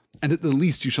 And at the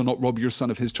least you shall not rob your son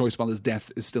of his choice while his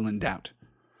death is still in doubt.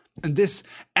 And this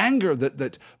anger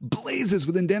that blazes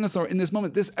within Denethor in this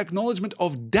moment, this acknowledgement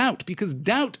of doubt, because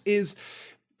doubt is,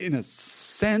 in a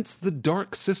sense, the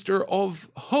dark sister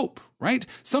of hope, right?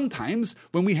 Sometimes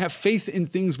when we have faith in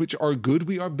things which are good,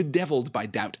 we are bedeviled by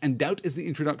doubt. And doubt is the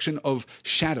introduction of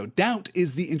shadow. Doubt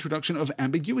is the introduction of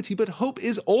ambiguity, but hope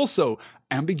is also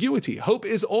ambiguity. Hope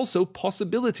is also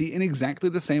possibility in exactly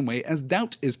the same way as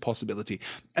doubt is possibility.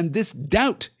 And this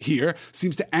doubt here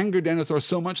seems to anger Denethor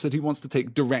so much that he wants to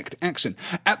take direct action.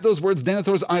 At those words,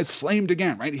 Denethor's eyes flamed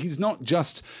again, right? He's not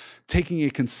just taking a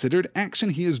considered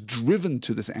action, he is driven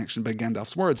to this action by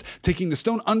Gandalf's words. Taking the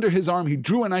stone under his arm, he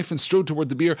drew a knife and strode toward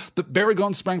the bier, but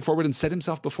Beregond sprang forward and set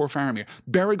himself before Faramir.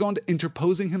 Beregond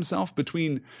interposing himself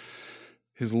between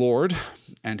his lord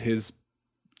and his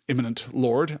imminent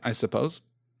lord, I suppose,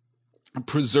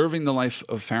 preserving the life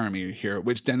of Faramir here,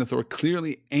 which Denethor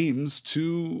clearly aims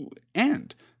to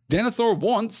end. Denethor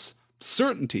wants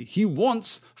certainty. He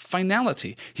wants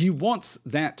finality. He wants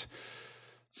that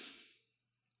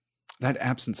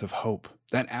absence of hope,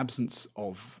 that absence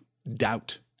of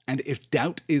doubt. And if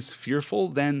doubt is fearful,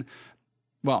 then,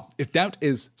 well, if doubt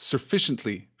is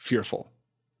sufficiently fearful,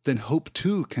 then hope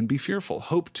too can be fearful.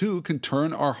 Hope too can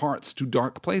turn our hearts to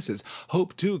dark places.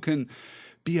 Hope too can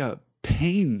be a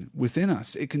pain within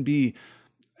us. It can be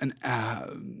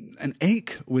an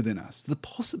ache within us. The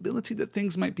possibility that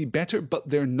things might be better, but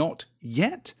they're not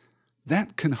yet,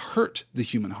 that can hurt the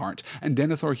human heart. And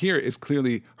Denethor here is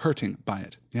clearly hurting by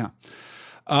it. Yeah.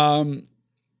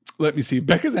 Let me see.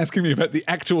 Becca's asking me about the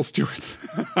actual Stuarts.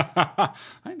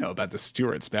 I know about the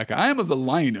Stuarts, Becca. I am of the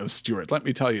line of Stuart, let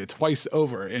me tell you, twice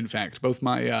over, in fact. Both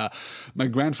my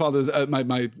grandfather's,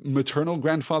 my maternal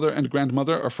grandfather and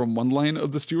grandmother are from one line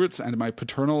of the Stuarts, and my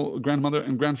paternal grandmother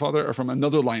and grandfather are from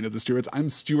another line of the Stuarts.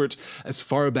 I'm Stuart as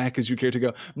far back as you care to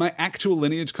go. My actual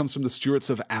lineage comes from the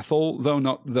Stuarts of Athol, though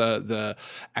not the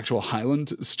actual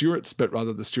Highland Stuarts, but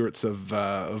rather the Stuarts of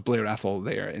Blair Athol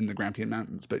there in the Grampian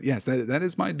Mountains. But yes, that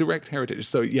is my direct heritage.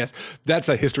 So yes, that's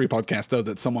a history podcast, though,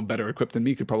 that someone better equipped than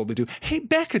me could probably do. Hey,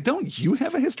 Becca, don't you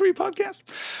have a history podcast?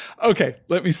 Okay,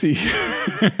 let me see.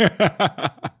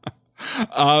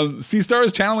 C-Star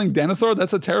is channeling Denethor.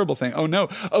 That's a terrible thing. Oh, no.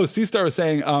 Oh, C-Star is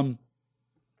saying,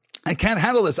 I can't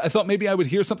handle this. I thought maybe I would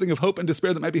hear something of hope and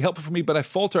despair that might be helpful for me, but I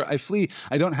falter, I flee.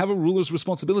 I don't have a ruler's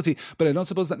responsibility, but I don't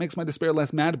suppose that makes my despair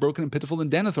less mad, broken, and pitiful than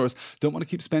Denethor's. Don't want to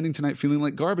keep spending tonight feeling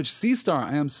like garbage. C-Star,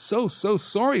 I am so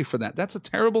sorry for that. That's a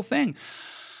terrible thing.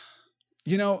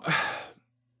 You know,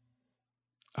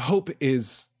 hope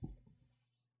is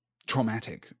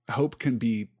traumatic. Hope can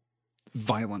be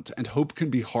violent, and hope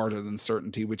can be harder than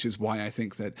certainty, which is why I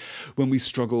think that when we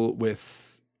struggle with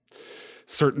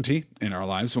certainty in our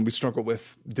lives, when we struggle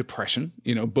with depression,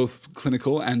 you know, both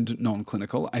clinical and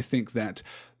non-clinical, I think that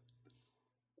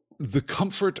the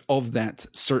comfort of that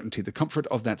certainty, the comfort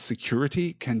of that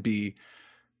security can be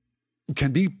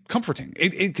comforting.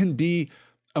 It can be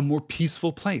a more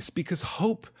peaceful place, because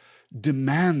hope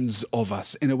demands of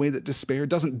us in a way that despair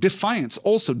doesn't. Defiance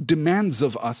also demands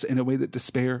of us in a way that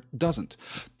despair doesn't.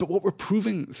 But what we're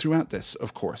proving throughout this,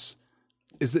 of course,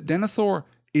 is that Denethor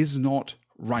is not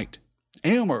right.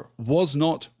 Éomer was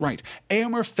not right.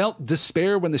 Éomer felt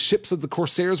despair when the ships of the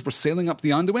Corsairs were sailing up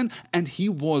the Anduin, and he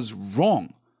was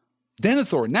wrong.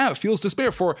 Denethor now feels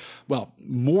despair for, well,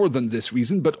 more than this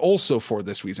reason, but also for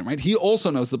this reason, right? He also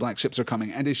knows the black ships are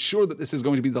coming and is sure that this is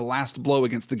going to be the last blow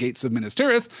against the gates of Minas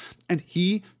Tirith, and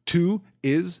he, too,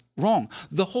 is wrong.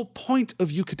 The whole point of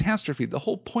eucatastrophe, the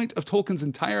whole point of Tolkien's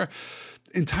entire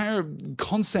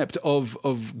concept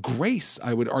of grace,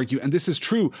 I would argue, and this is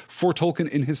true for Tolkien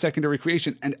in his secondary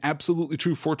creation, and absolutely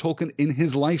true for Tolkien in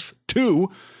his life, too.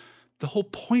 The whole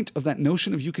point of that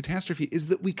notion of eucatastrophe is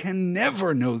that we can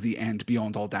never know the end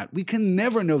beyond all doubt. We can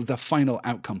never know the final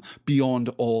outcome beyond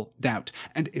all doubt.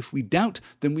 And if we doubt,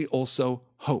 then we also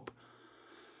hope.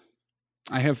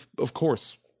 I have, of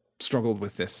course, struggled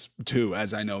with this too,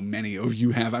 as I know many of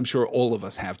you have. I'm sure all of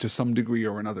us have, to some degree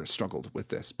or another, struggled with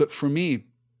this. But for me,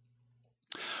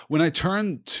 when I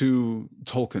turn to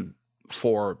Tolkien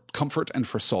for comfort and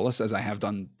for solace, as I have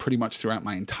done pretty much throughout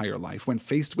my entire life, when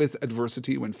faced with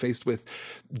adversity, when faced with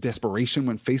desperation,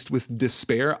 when faced with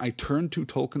despair, I turn to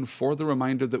Tolkien for the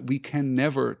reminder that we can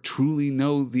never truly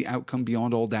know the outcome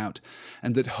beyond all doubt,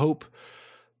 and that hope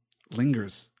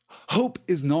lingers. Hope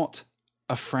is not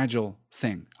a fragile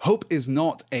thing. Hope is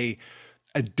not a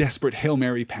desperate Hail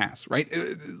Mary pass, right?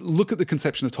 Look at the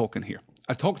conception of Tolkien here.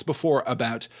 I've talked before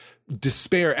about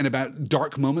despair and about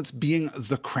dark moments being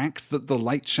the cracks that the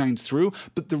light shines through.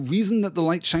 But the reason that the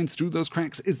light shines through those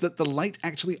cracks is that the light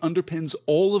actually underpins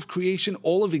all of creation,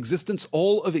 all of existence,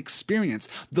 all of experience.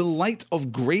 The light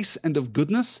of grace and of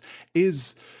goodness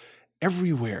is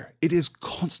everywhere. It is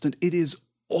constant. It is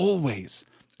always.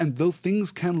 And though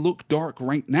things can look dark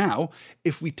right now,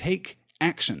 if we take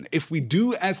action, if we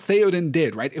do as Theoden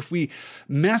did, right? If we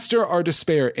master our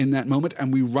despair in that moment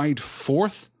and we ride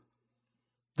forth,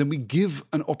 then we give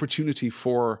an opportunity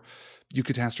for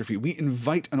eucatastrophe. We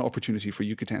invite an opportunity for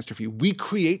eucatastrophe. We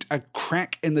create a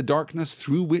crack in the darkness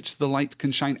through which the light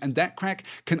can shine. And that crack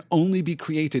can only be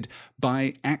created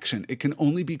by action. It can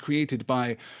only be created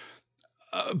by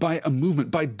a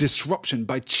movement, by disruption,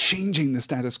 by changing the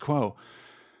status quo.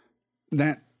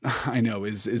 That, I know,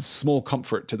 is small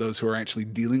comfort to those who are actually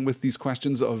dealing with these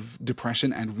questions of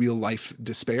depression and real life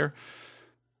despair.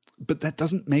 But that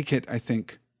doesn't make it, I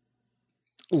think,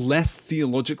 less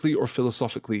theologically or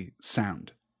philosophically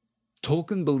sound.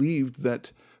 Tolkien believed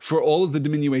that for all of the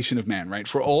diminution of man, right?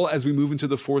 For all, as we move into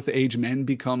the fourth age, men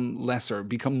become lesser,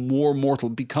 become more mortal,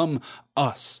 become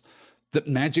us. that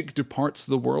magic departs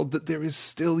the world, that there is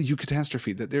still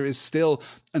eucatastrophe, that there is still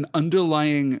an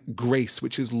underlying grace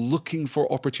which is looking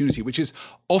for opportunity, which is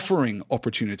offering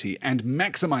opportunity and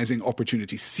maximizing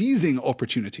opportunity, seizing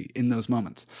opportunity in those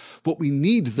moments. What we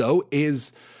need, though,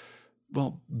 is,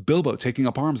 well, Bilbo taking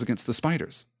up arms against the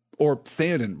spiders, or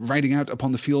Theoden riding out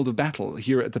upon the field of battle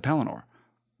here at the Pelennor.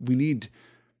 We need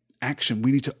action.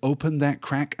 We need to open that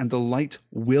crack, and the light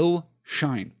will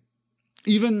shine.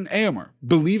 Even Éomer,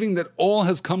 believing that all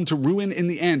has come to ruin in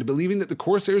the end, believing that the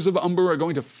Corsairs of Umber are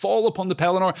going to fall upon the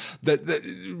Pelennor, that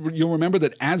you'll remember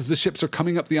that as the ships are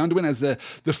coming up the Anduin, as the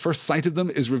first sight of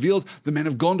them is revealed, the men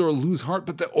of Gondor lose heart,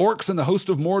 but the orcs and the host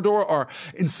of Mordor are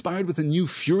inspired with a new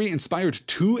fury, inspired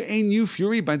to a new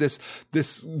fury by this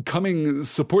coming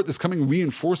support, this coming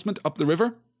reinforcement up the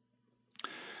river.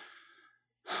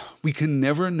 We can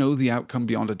never know the outcome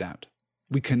beyond a doubt.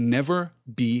 We can never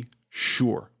be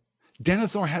sure.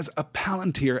 Denethor has a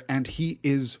Palantir, and he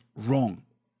is wrong.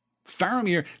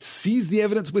 Faramir sees the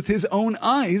evidence with his own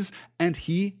eyes, and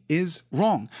he is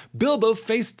wrong. Bilbo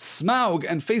faced Smaug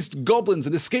and faced goblins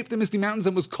and escaped the Misty Mountains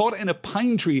and was caught in a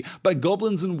pine tree by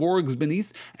goblins and wargs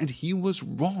beneath, and he was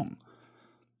wrong.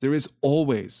 There is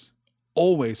always,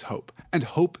 always hope, and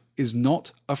hope is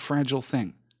not a fragile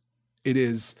thing. It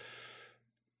is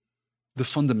the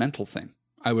fundamental thing,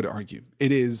 I would argue.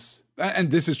 It is,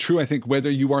 and this is true, I think, whether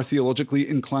you are theologically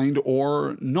inclined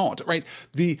or not, right?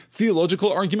 The theological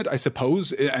argument, I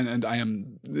suppose, and I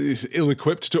am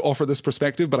ill-equipped to offer this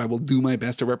perspective, but I will do my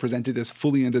best to represent it as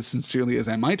fully and as sincerely as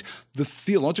I might. The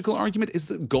theological argument is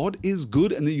that God is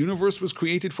good and the universe was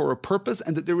created for a purpose,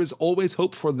 and that there is always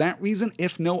hope for that reason,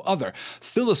 if no other.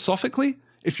 Philosophically,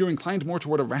 if you're inclined more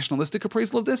toward a rationalistic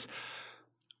appraisal of this,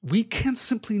 we can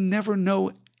simply never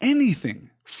know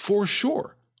anything for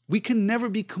sure. We can never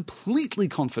be completely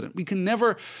confident. We can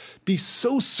never be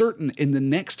so certain in the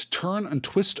next turn and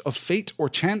twist of fate or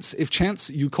chance, if chance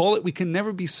you call it. We can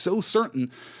never be so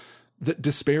certain that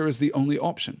despair is the only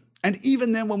option. And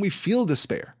even then, when we feel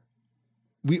despair,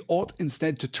 we ought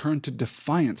instead to turn to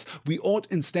defiance. We ought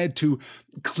instead to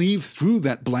cleave through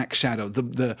that black shadow,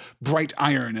 the bright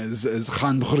iron, as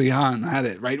Khan Burihan had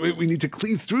it, right? We need to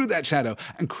cleave through that shadow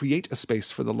and create a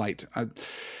space for the light.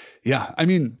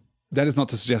 That is not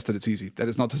to suggest that it's easy. That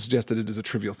is not to suggest that it is a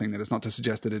trivial thing. That is not to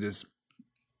suggest that it is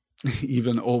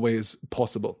even always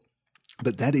possible.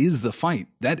 But that is the fight.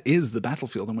 That is the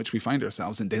battlefield in which we find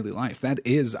ourselves in daily life. That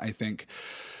is, I think,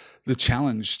 the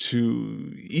challenge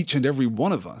to each and every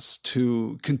one of us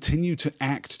to continue to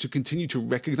act, to continue to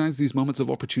recognize these moments of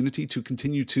opportunity, to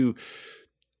continue to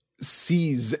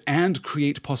seize and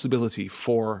create possibility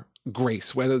for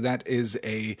grace, whether that is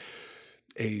a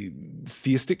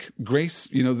theistic grace,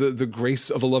 the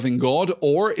grace of a loving God,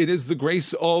 or it is the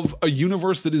grace of a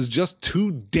universe that is just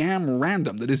too damn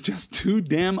random, that is just too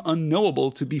damn unknowable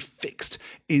to be fixed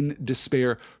in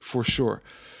despair for sure.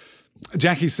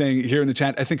 Jackie's saying here in the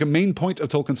chat, I think a main point of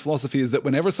Tolkien's philosophy is that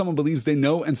whenever someone believes they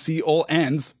know and see all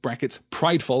ends, brackets,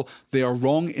 prideful, they are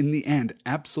wrong in the end.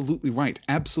 Absolutely right.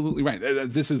 Absolutely right.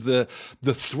 This is the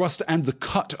thrust and the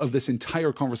cut of this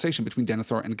entire conversation between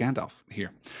Denethor and Gandalf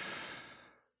here.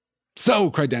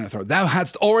 So, cried Denethor, thou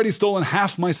hadst already stolen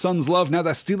half my son's love, now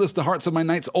thou stealest the hearts of my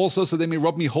knights also, so they may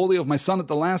rob me wholly of my son at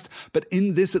the last. But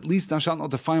in this at least thou shalt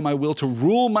not defy my will to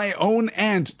rule my own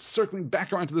end. Circling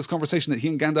back around to this conversation that he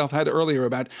and Gandalf had earlier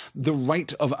about the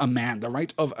right of a man, the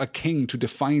right of a king to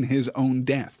define his own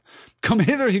death. Come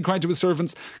hither, he cried to his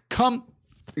servants. Come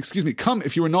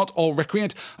if you are not all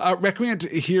recreant. Recreant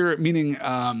here meaning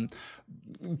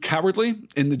cowardly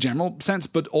in the general sense,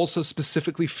 but also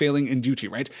specifically failing in duty,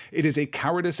 right? It is a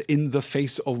cowardice in the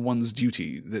face of one's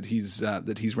duty that he's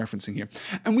referencing here.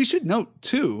 And we should note,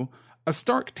 too, a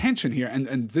stark tension here,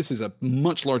 and this is a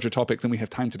much larger topic than we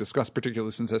have time to discuss,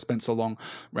 particularly since I spent so long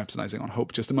rhapsodizing on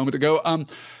hope just a moment ago.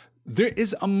 There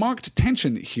is a marked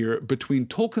tension here between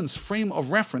Tolkien's frame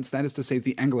of reference, that is to say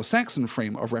the Anglo-Saxon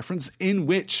frame of reference, in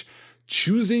which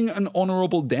choosing an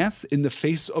honorable death in the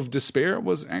face of despair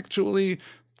was actually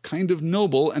kind of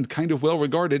noble and kind of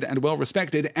well-regarded and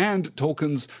well-respected, and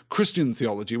Tolkien's Christian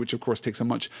theology, which of course takes a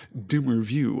much dimmer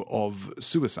view of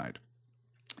suicide.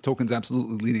 Tolkien's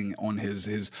absolutely leaning on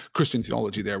his Christian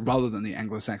theology there rather than the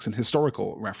Anglo-Saxon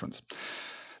historical reference.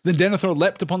 Then Denethor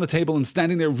leapt upon the table, and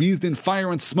standing there wreathed in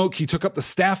fire and smoke, he took up the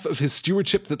staff of his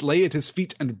stewardship that lay at his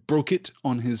feet and broke it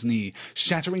on his knee,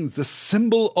 shattering the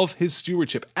symbol of his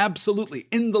stewardship, absolutely,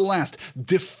 in the last,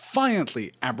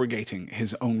 defiantly abrogating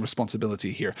his own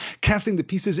responsibility here. Casting the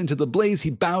pieces into the blaze,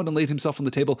 he bowed and laid himself on the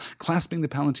table, clasping the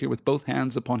palantir with both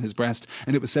hands upon his breast,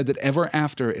 and it was said that ever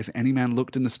after, if any man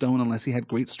looked in the stone, unless he had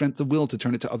great strength of will to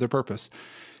turn it to other purpose,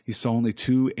 he saw only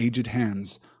two aged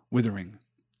hands withering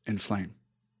in flame.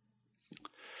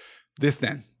 This,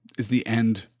 then, is the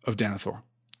end of Denethor.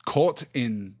 Caught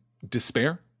in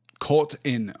despair, caught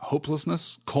in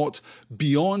hopelessness, caught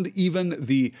beyond even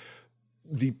the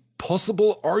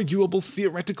possible, arguable,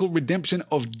 theoretical redemption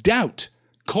of doubt,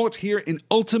 caught here in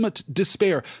ultimate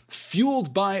despair,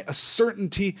 fueled by a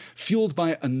certainty, fueled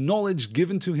by a knowledge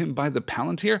given to him by the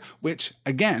Palantir, which,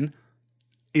 again,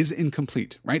 is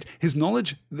incomplete, right? His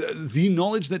knowledge, the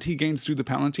knowledge that he gains through the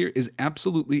Palantir is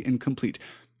absolutely incomplete.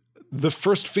 The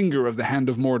first finger of the hand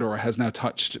of Mordor has now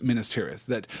touched Minas Tirith,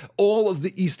 that all of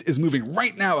the east is moving.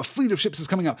 Right now, a fleet of ships is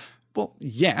coming up. Well,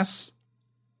 yes,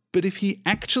 but if he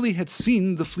actually had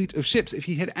seen the fleet of ships, if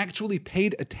he had actually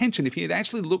paid attention, if he had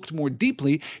actually looked more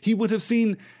deeply, he would have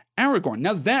seen Aragorn.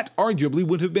 Now, that arguably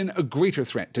would have been a greater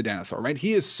threat to Denethor, right?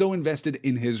 He is so invested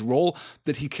in his role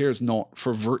that he cares not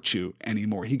for virtue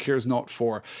anymore. He cares not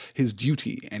for his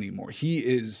duty anymore. He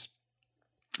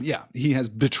has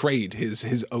betrayed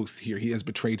his oath here. He has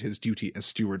betrayed his duty as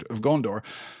steward of Gondor.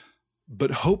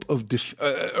 But hope of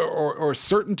or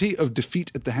certainty of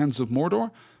defeat at the hands of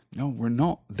Mordor? No, we're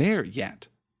not there yet.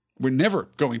 We're never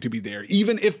going to be there.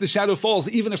 Even if the shadow falls,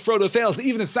 even if Frodo fails,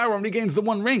 even if Sauron regains the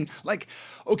One Ring.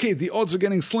 Okay, the odds are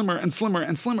getting slimmer and slimmer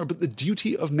and slimmer, but the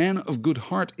duty of man of good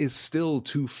heart is still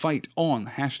to fight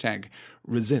on.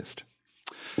 #resist.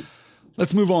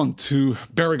 Let's move on to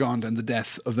Beregond and the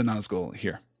death of the Nazgul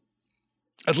here.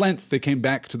 At length they came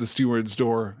back to the steward's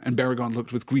door, and Beregond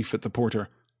looked with grief at the porter.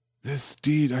 "This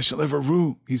deed I shall ever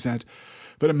rue," he said,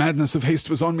 "but a madness of haste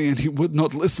was on me, and he would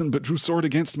not listen, but drew sword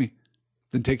against me."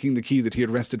 Then taking the key that he had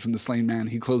wrested from the slain man,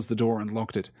 he closed the door and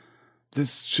locked it.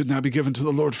 "This should now be given to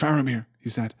the Lord Faramir," he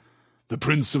said. "The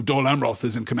Prince of Dol Amroth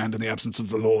is in command in the absence of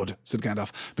the Lord," said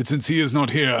Gandalf, "but since he is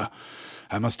not here,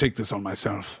 I must take this on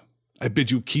myself. I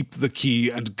bid you keep the key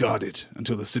and guard it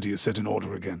until the city is set in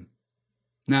order again."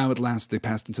 Now at last they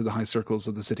passed into the high circles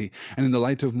of the city, and in the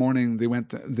light of morning they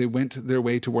went their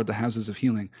way toward the houses of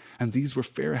healing, and these were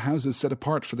fair houses set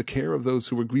apart for the care of those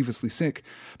who were grievously sick.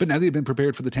 But now they had been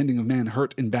prepared for the tending of men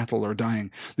hurt in battle or dying.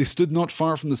 They stood not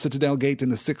far from the citadel gate in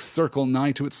the sixth circle,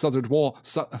 nigh to its southward wall,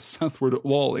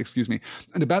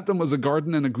 and about them was a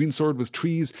garden and a greensward with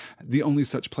trees, the only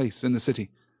such place in the city.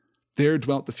 There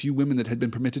dwelt the few women that had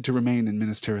been permitted to remain in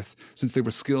Minas Tirith, since they were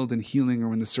skilled in healing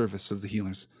or in the service of the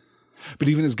healers. But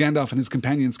even as Gandalf and his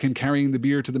companions came carrying the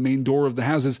bier to the main door of the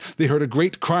houses, they heard a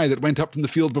great cry that went up from the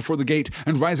field before the gate,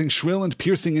 and rising shrill and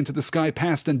piercing into the sky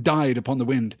passed and died upon the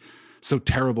wind. So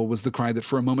terrible was the cry that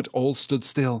for a moment all stood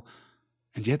still.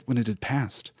 And yet when it had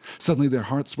passed, suddenly their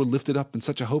hearts were lifted up in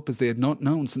such a hope as they had not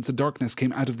known since the darkness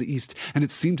came out of the east, and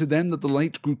it seemed to them that the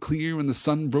light grew clear and the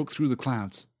sun broke through the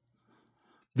clouds.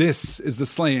 This is the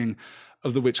slaying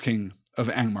of the Witch King of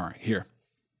Angmar here.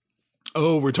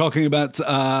 Oh, we're talking about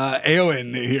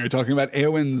Éowyn here, talking about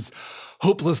Éowyn's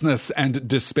hopelessness and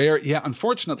despair. Yeah,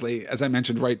 unfortunately, as I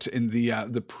mentioned right in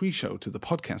the pre-show to the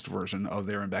podcast version of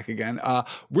There and Back Again,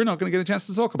 we're not going to get a chance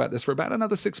to talk about this for about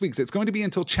another 6 weeks. It's going to be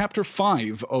until Chapter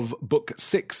 5 of Book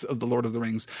 6 of The Lord of the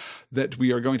Rings that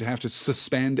we are going to have to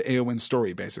suspend Éowyn's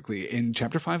story, basically. In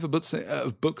Chapter 5 of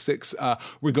Book 6,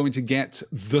 we're going to get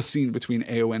the scene between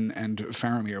Éowyn and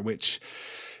Faramir, which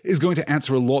is going to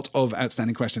answer a lot of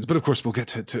outstanding questions. But of course, we'll get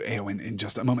to Éowyn in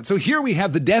just a moment. So here we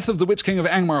have the death of the Witch King of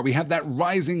Angmar. We have that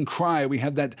rising cry. We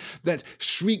have that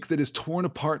shriek that is torn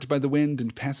apart by the wind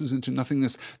and passes into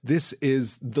nothingness. This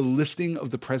is the lifting of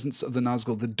the presence of the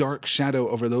Nazgul, the dark shadow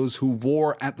over those who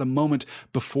war at the moment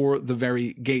before the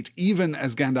very gate, even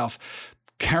as Gandalf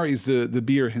carries the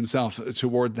bier himself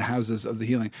toward the houses of the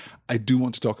healing. I do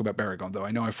want to talk about Beregond, though. I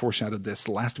know I foreshadowed this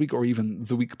last week or even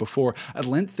the week before. At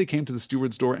length they came to the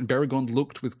steward's door, and Beregond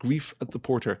looked with grief at the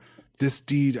porter. "This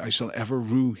deed I shall ever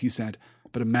rue," he said,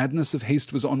 "but a madness of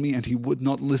haste was on me, and he would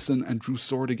not listen and drew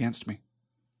sword against me."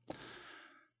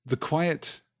 The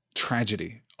quiet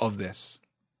tragedy of this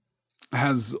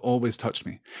has always touched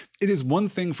me. It is one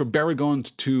thing for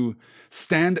Beregond to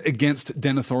stand against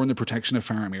Denethor in the protection of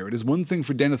Faramir. It is one thing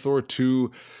for Denethor to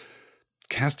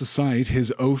cast aside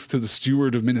his oath to the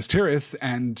steward of Minas Tirith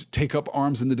and take up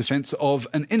arms in the defense of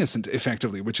an innocent,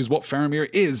 effectively, which is what Faramir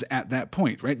is at that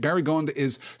point, right? Beregond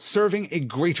is serving a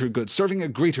greater good, serving a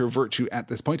greater virtue at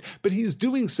this point, but he's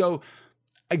doing so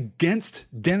against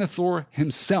Denethor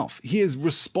himself. He is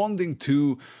responding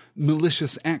to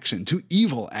malicious action, to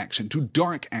evil action, to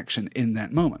dark action in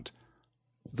that moment.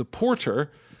 The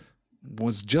porter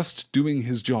was just doing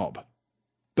his job.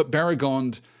 But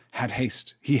Beregond had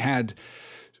haste. He had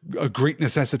a great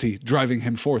necessity driving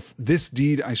him forth. This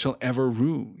deed I shall ever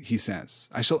rue, he says.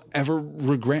 I shall ever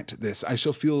regret this. I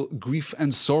shall feel grief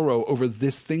and sorrow over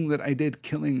this thing that I did,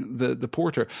 killing the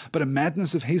porter. But a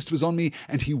madness of haste was on me,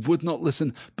 and he would not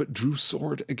listen, but drew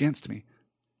sword against me.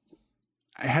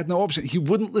 I had no option. He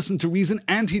wouldn't listen to reason,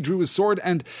 and he drew his sword,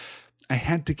 and I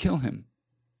had to kill him.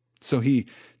 So he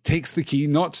takes the key,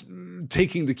 not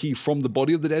taking the key from the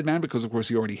body of the dead man, because of course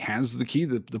he already has the key.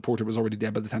 The porter was already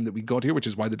dead by the time that we got here, which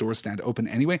is why the doors stand open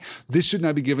anyway. This should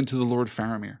now be given to the Lord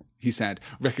Faramir, he said,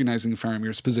 recognizing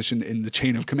Faramir's position in the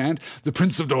chain of command. The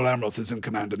Prince of Dol Amroth is in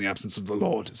command in the absence of the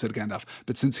Lord, said Gandalf.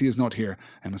 But since he is not here,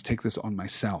 I must take this on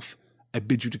myself. I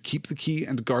bid you to keep the key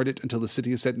and guard it until the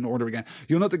city is set in order again.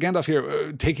 You'll note that Gandalf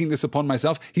here, taking this upon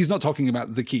myself, he's not talking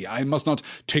about the key. I must not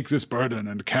take this burden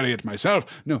and carry it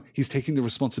myself. No, he's taking the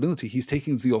responsibility. He's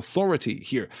taking the authority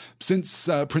here. Since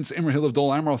Prince Imrahil of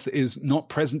Dol Amroth is not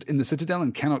present in the citadel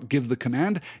and cannot give the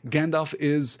command, Gandalf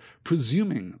is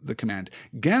presuming the command.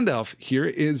 Gandalf here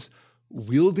is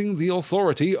wielding the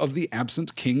authority of the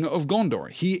absent king of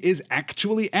Gondor. He is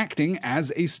actually acting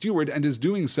as a steward and is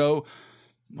doing so,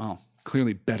 well,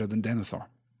 clearly better than Denethor.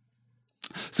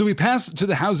 So we pass to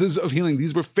the houses of healing.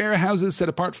 These were fair houses set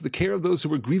apart for the care of those who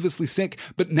were grievously sick,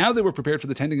 but now they were prepared for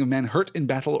the tending of men hurt in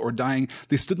battle or dying.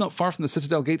 They stood not far from the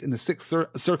citadel gate in the sixth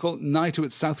circle, nigh to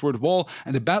its southward wall,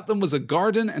 and about them was a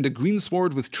garden and a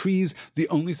greensward with trees, the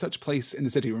only such place in the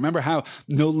city. Remember how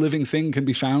no living thing can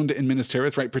be found in Minas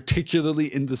Tirith, right?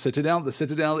 Particularly in the citadel. The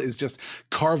citadel is just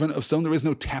carven of stone. There is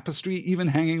no tapestry even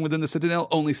hanging within the citadel,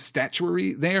 only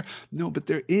statuary there. No, but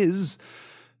there is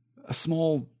a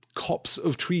small copse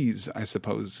of trees, I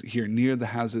suppose, here near the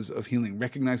houses of healing,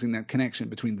 recognizing that connection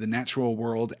between the natural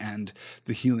world and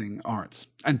the healing arts.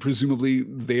 And presumably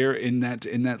there in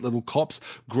that little copse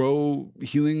grow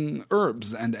healing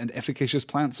herbs and efficacious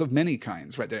plants of many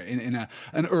kinds, right there in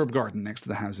an herb garden next to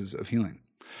the houses of healing.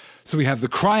 So we have the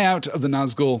cry out of the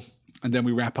Nazgul, and then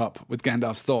we wrap up with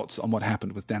Gandalf's thoughts on what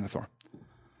happened with Denethor.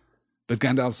 But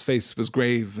Gandalf's face was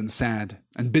grave and sad,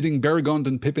 and bidding Beregond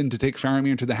and Pippin to take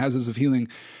Faramir to the houses of healing,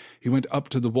 he went up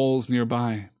to the walls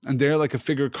nearby, and there like a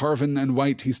figure carven and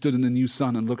white he stood in the new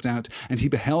sun and looked out, and he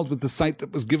beheld with the sight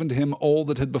that was given to him all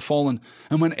that had befallen.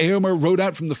 And when Eomer rode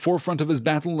out from the forefront of his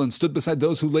battle and stood beside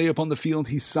those who lay upon the field,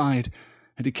 he sighed,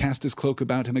 and he cast his cloak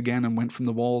about him again and went from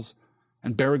the walls.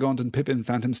 And Beregond and Pippin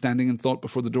found him standing in thought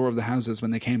before the door of the houses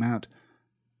when they came out.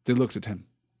 They looked at him,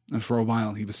 and for a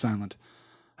while he was silent.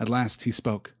 At last he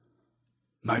spoke.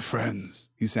 "My friends,"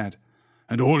 he said,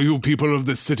 "and all you people of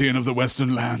this city and of the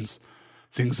western lands,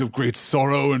 things of great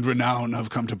sorrow and renown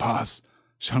have come to pass.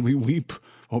 Shall we weep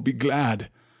or be glad?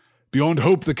 Beyond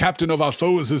hope the captain of our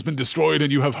foes has been destroyed,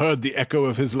 and you have heard the echo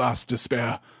of his last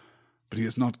despair. But he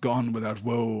is not gone without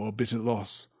woe or bitter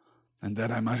loss, and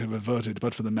that I might have averted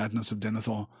but for the madness of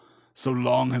Denethor. So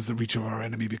long has the reach of our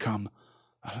enemy become.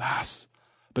 Alas!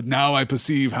 But now I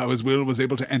perceive how his will was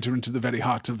able to enter into the very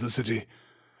heart of the city.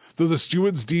 Though the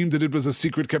stewards deemed that it was a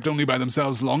secret kept only by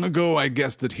themselves, long ago I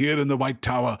guessed that here in the White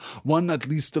Tower, one at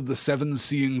least of the 7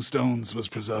 seeing stones was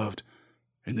preserved.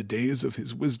 In the days of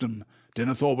his wisdom,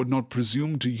 Denethor would not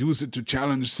presume to use it to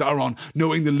challenge Sauron,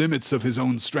 knowing the limits of his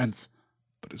own strength.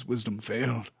 But his wisdom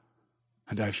failed,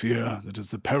 and I fear that as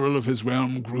the peril of his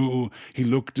realm grew, he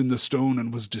looked in the stone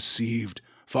and was deceived,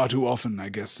 far too often, I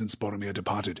guess, since Boromir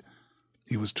departed.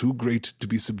 He was too great to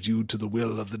be subdued to the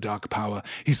will of the dark power.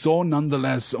 He saw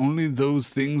nonetheless only those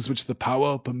things which the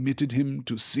power permitted him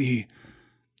to see.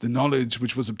 The knowledge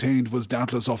which was obtained was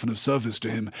doubtless often of service to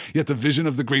him, yet the vision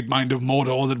of the great mind of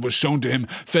Mordor that was shown to him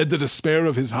fed the despair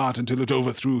of his heart until it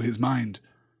overthrew his mind.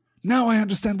 Now I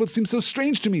understand what seems so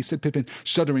strange to me, said Pippin,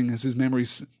 shuddering at his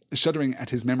memories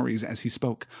as he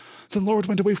spoke. The Lord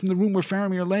went away from the room where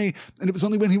Faramir lay, and it was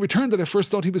only when he returned that I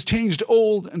first thought he was changed,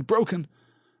 old and broken.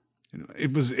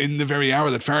 It was in the very hour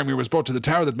that Faramir was brought to the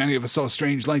tower that many of us saw a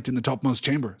strange light in the topmost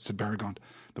chamber, said Beregond.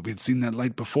 But we had seen that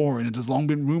light before, and it has long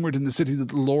been rumoured in the city that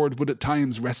the Lord would at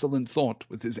times wrestle in thought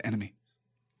with his enemy.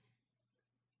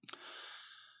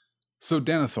 So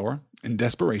Denethor, in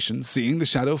desperation, seeing the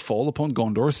shadow fall upon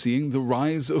Gondor, seeing the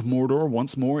rise of Mordor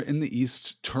once more in the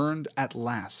east, turned at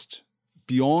last,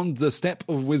 beyond the step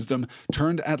of wisdom,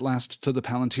 turned at last to the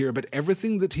Palantir. But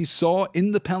everything that he saw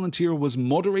in the Palantir was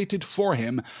moderated for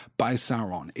him by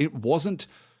Sauron. It wasn't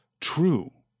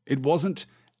true. It wasn't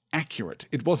accurate.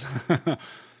 It was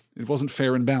It wasn't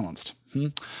fair and balanced.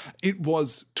 It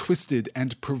was twisted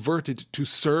and perverted to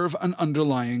serve an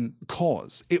underlying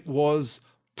cause. It was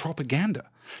propaganda.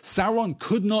 Sauron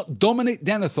could not dominate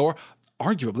Denethor,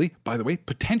 arguably, by the way,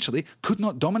 potentially, could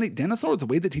not dominate Denethor the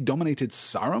way that he dominated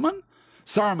Saruman.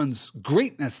 Saruman's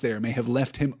greatness there may have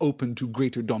left him open to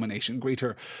greater domination,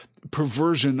 greater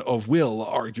perversion of will,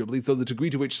 arguably, though the degree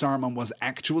to which Saruman was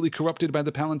actually corrupted by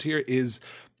the Palantir is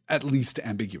at least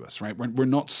ambiguous, right? We're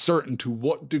not certain to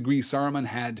what degree Saruman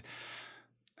had...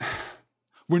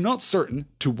 We're not certain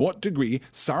to what degree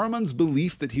Saruman's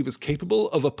belief that he was capable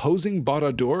of opposing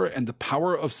Barad-dûr and the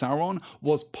power of Sauron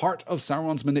was part of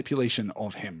Sauron's manipulation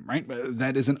of him, right?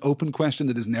 That is an open question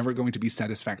that is never going to be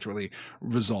satisfactorily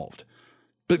resolved.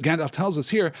 But Gandalf tells us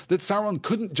here that Sauron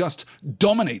couldn't just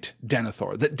dominate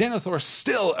Denethor, that Denethor is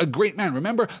still a great man.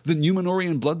 Remember the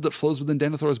Númenórean blood that flows within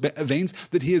Denethor's veins,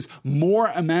 that he is more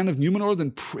a man of Númenor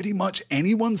than pretty much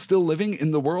anyone still living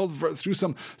in the world through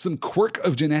some quirk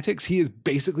of genetics. He is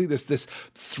basically this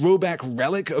throwback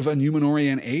relic of a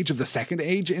Númenórean age, of the Second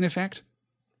Age, in effect.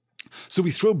 So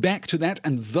we throw back to that,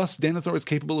 and thus Denethor is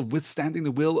capable of withstanding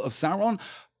the will of Sauron,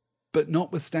 but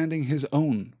notwithstanding his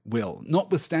own will,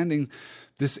 notwithstanding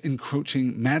this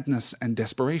encroaching madness and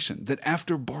desperation, that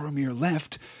after Boromir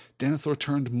left, Denethor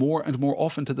turned more and more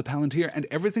often to the Palantir, and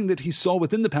everything that he saw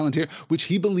within the Palantir, which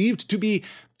he believed to be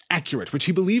accurate, which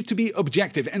he believed to be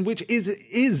objective, and which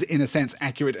is in a sense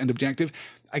accurate and objective,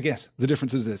 I guess the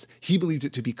difference is this: he believed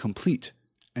it to be complete,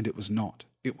 and it was not.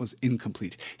 It was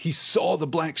incomplete. He saw the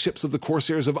black ships of the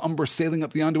Corsairs of Umber sailing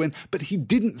up the Anduin, but he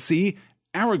didn't see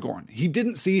Aragorn. He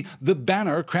didn't see the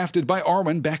banner crafted by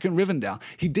Arwen back in Rivendell.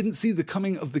 He didn't see the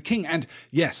coming of the king. And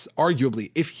yes,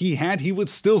 arguably, if he had, he would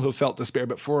still have felt despair,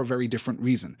 but for a very different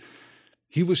reason.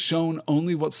 He was shown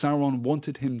only what Sauron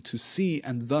wanted him to see,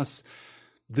 and thus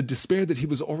the despair that he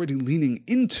was already leaning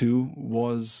into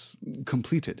was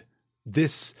completed.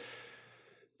 This,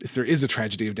 if there is a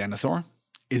tragedy of Denethor,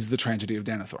 is the tragedy of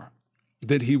Denethor.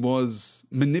 That he was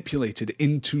manipulated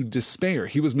into despair.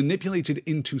 He was manipulated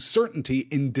into certainty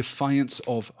in defiance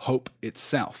of hope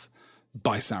itself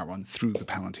by Sauron through the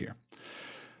Palantir.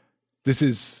 This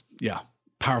is,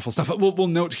 powerful stuff. We'll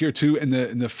note here too in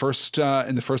the first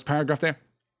paragraph there.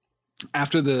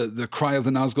 After the cry of the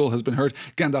Nazgul has been heard,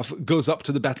 Gandalf goes up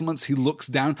to the battlements. He looks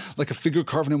down like a figure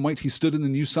carven in white. He stood in the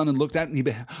new sun and looked out,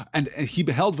 and he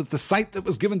beheld with the sight that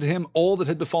was given to him all that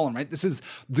had befallen, right? This is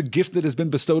the gift that has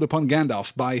been bestowed upon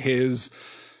Gandalf by his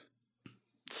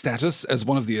status as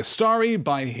one of the Astari,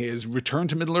 by his return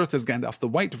to Middle-earth as Gandalf the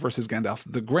White versus Gandalf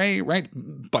the Grey, right?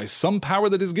 By some power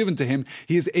that is given to him,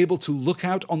 he is able to look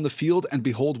out on the field and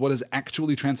behold what has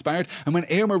actually transpired. And when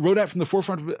Éomer rode out from the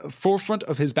forefront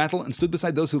of his battle and stood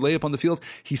beside those who lay upon the field,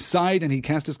 he sighed and he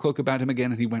cast his cloak about him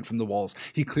again and he went from the walls.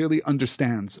 He clearly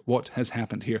understands what has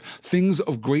happened here. Things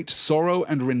of great sorrow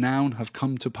and renown have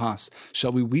come to pass.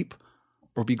 Shall we weep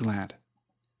or be glad?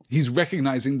 He's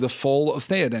recognizing the fall of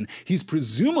Theoden. He's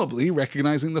presumably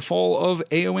recognizing the fall of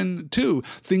Éowyn too.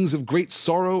 Things of great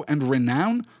sorrow and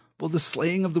renown. Well, the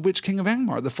slaying of the Witch King of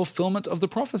Angmar, the fulfillment of the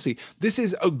prophecy. This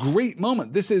is a great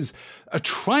moment. This is a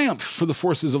triumph for the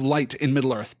forces of light in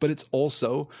Middle-earth, but it's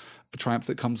also a triumph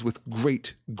that comes with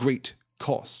great, great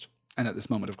cost. And at this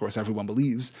moment, of course, everyone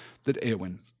believes that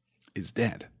Éowyn is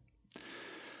dead.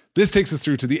 This takes us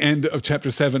through to the end of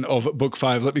Chapter 7 of Book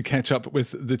 5. Let me catch up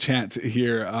with the chat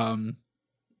here.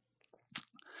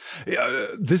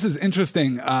 This is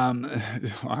interesting. I'm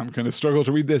going to struggle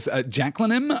to read this.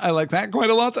 Jacqueline, I like that quite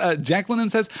a lot. Jacqueline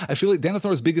says, I feel like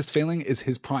Denethor's biggest failing is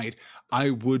his pride.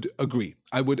 I would agree.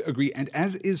 And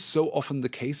as is so often the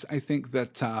case, I think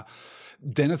that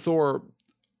Denethor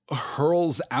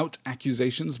hurls out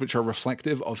accusations which are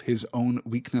reflective of his own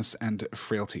weakness and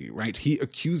frailty, right? He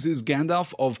accuses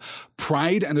Gandalf of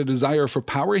pride and a desire for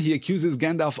power. He accuses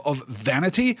Gandalf of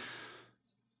vanity.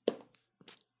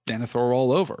 Denethor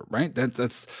all over, right?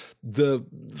 That's the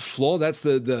flaw. That's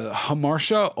the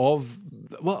hamartia of,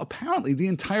 well, apparently the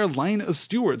entire line of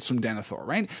stewards from Denethor,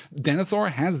 right? Denethor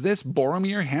has this,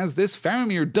 Boromir has this,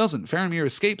 Faramir doesn't. Faramir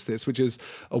escapes this, which is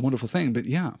a wonderful thing. But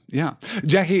yeah.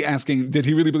 Jackie asking, did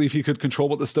he really believe he could control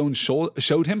what the stone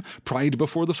showed him? Pride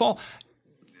before the fall.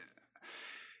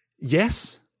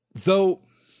 Yes, though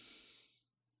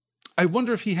I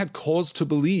wonder if he had cause to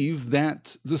believe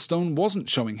that the stone wasn't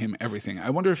showing him everything.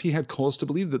 I wonder if he had cause to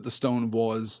believe that the stone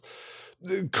was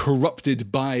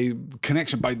corrupted by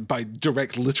connection, by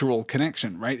direct literal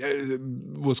connection, right?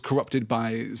 Was corrupted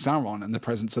by Sauron and the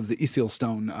presence of the Ithil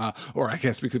stone, or I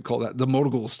guess we could call that the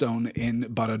Morgul stone in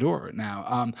Barad-dûr.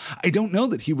 Now, I don't know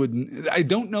that he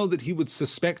would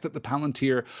suspect that the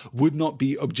Palantir would not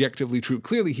be objectively true.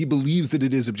 Clearly, he believes that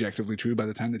it is objectively true by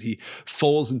the time that he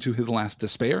falls into his last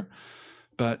despair.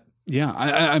 But yeah,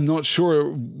 I'm not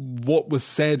sure what was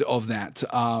said of that.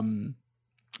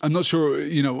 I'm not sure,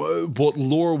 what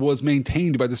lore was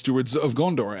maintained by the stewards of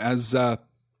Gondor, as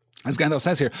Gandalf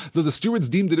says here. Though the stewards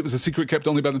deemed that it was a secret kept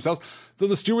only by themselves, though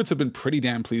the stewards have been pretty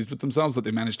damn pleased with themselves that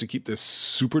they managed to keep this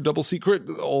super double secret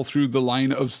all through the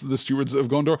line of the stewards of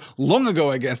Gondor. Long ago,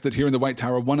 I guess, that here in the White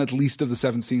Tower, one at least of the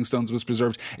 7 Seeing Stones was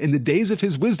preserved. In the days of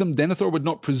his wisdom, Denethor would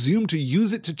not presume to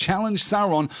use it to challenge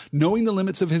Sauron, knowing the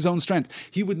limits of his own strength.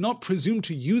 He would not presume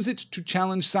to use it to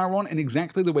challenge Sauron in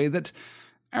exactly the way that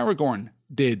Aragorn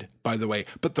did, by the way.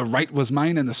 But the right was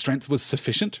mine and the strength was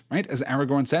sufficient, right? As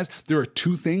Aragorn says, there are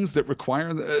 2 things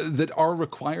that are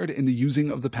required in the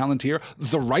using of the Palantir,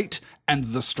 the right and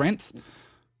the strength.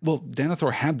 Well,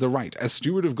 Denethor had the right. As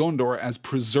steward of Gondor, as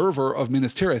preserver of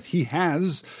Minas Tirith, he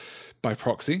has, by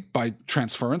proxy, by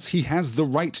transference, he has the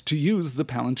right to use the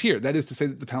Palantir. That is to say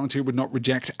that the Palantir would not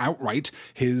reject outright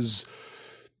his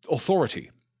authority.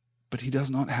 But he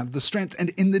does not have the strength.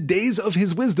 And in the days of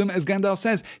his wisdom, as Gandalf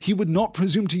says, he would not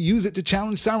presume to use it to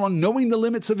challenge Sauron, knowing the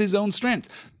limits of his own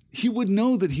strength. He would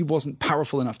know that he wasn't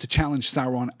powerful enough to challenge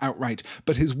Sauron outright,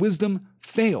 but his wisdom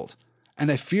failed. And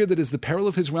I fear that as the peril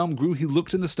of his realm grew, he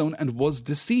looked in the stone and was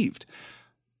deceived.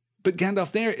 But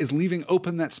Gandalf there is leaving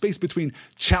open that space between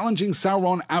challenging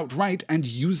Sauron outright and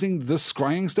using the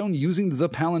Scrying Stone, using the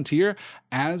Palantir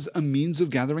as a means of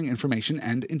gathering information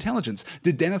and intelligence.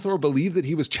 Did Denethor believe that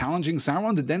he was challenging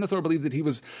Sauron? Did Denethor believe that he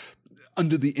was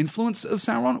under the influence of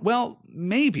Sauron? Well,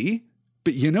 maybe.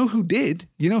 But you know who did?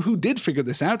 You know who did figure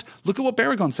this out? Look at what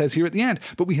Baragon says here at the end.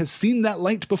 But we have seen that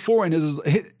light before, and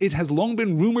it has long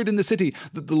been rumored in the city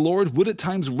that the Lord would at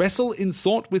times wrestle in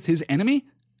thought with his enemy.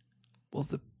 Well,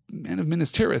 the men of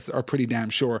Minas Tirith are pretty damn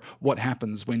sure what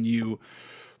happens when you,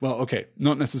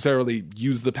 not necessarily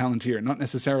use the Palantir, not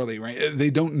necessarily, right? They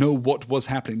don't know what was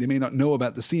happening. They may not know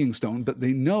about the Seeing Stone, but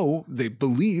they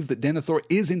believe that Denethor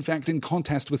is in fact in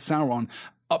contest with Sauron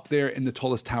up there in the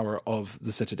tallest tower of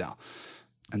the Citadel.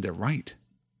 And they're right.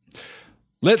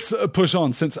 Let's push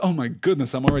on since, oh my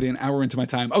goodness, I'm already an hour into my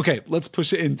time. Okay, let's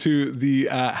push it into the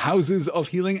Houses of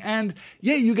Healing. And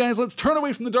yeah, you guys, let's turn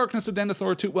away from the darkness of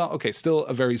Denethor to, still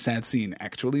a very sad scene,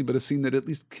 actually, but a scene that at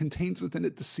least contains within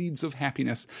it the seeds of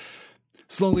happiness.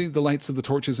 Slowly, the lights of the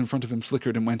torches in front of him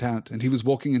flickered and went out, and he was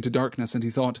walking into darkness, and he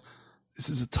thought, this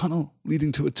is a tunnel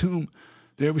leading to a tomb.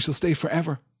 There we shall stay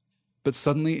forever. But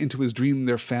suddenly into his dream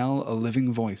there fell a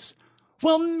living voice.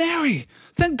 Well, Mary,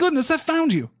 thank goodness I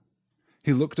found you.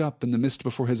 He looked up, and the mist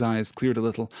before his eyes cleared a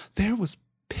little. There was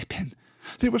Pippin.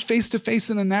 They were face to face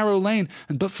in a narrow lane,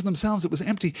 and but for themselves it was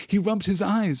empty. He rubbed his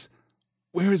eyes.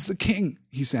 Where is the king?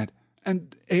 He said.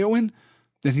 And Éowyn?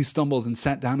 Then he stumbled and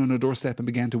sat down on a doorstep and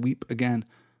began to weep again.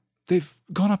 They've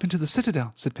gone up into the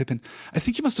citadel, said Pippin. I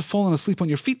think you must have fallen asleep on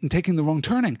your feet and taken the wrong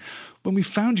turning. When we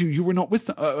found you were not with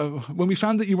them. When we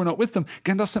found that you were not with them,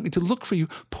 Gandalf sent me to look for you.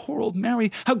 Poor old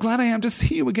Mary, how glad I am to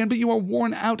see you again. But you are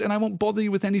worn out, and I won't bother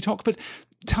you with any talk. But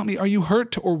tell me, are you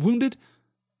hurt or wounded?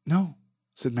 No,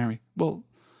 said Mary. Well,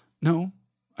 no,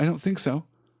 I don't think so.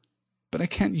 But I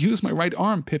can't use my right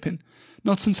arm, Pippin.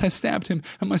 Not since I stabbed him,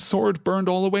 and my sword burned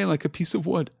all away like a piece of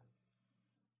wood.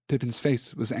 Pippin's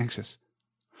face was anxious.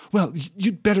 Well,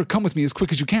 you'd better come with me as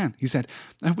quick as you can, he said.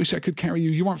 I wish I could carry you.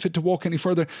 You aren't fit to walk any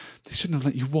further. They shouldn't have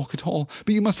let you walk at all.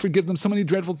 But you must forgive them. So many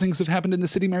dreadful things have happened in the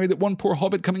city, Mary, that one poor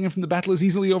hobbit coming in from the battle is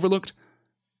easily overlooked.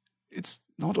 It's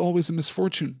not always a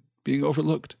misfortune, being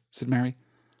overlooked, said Mary.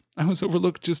 I was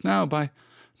overlooked just now by...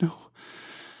 No,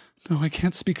 I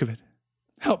can't speak of it.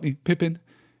 Help me, Pippin.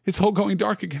 It's all going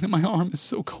dark again, and my arm is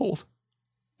so cold.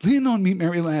 Lean on me,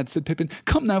 Mary lad, said Pippin.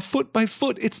 Come now, foot by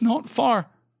foot. It's not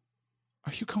far.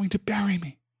 Are you going to bury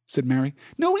me? Said Mary.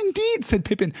 No, indeed, said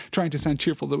Pippin, trying to sound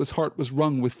cheerful, though his heart was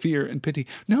wrung with fear and pity.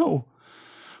 No,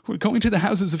 we're going to the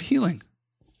Houses of Healing.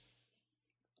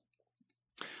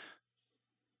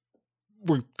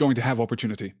 We're going to have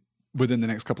opportunity within the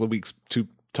next couple of weeks to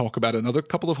talk about another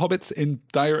couple of hobbits in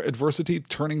dire adversity,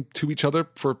 turning to each other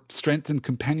for strength and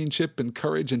companionship and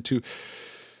courage, and to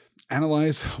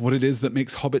analyze what it is that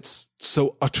makes hobbits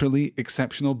so utterly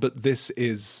exceptional. But this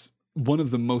is one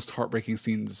of the most heartbreaking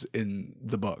scenes in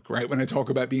the book, right? When I talk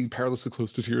about being perilously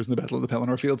close to tears in the Battle of the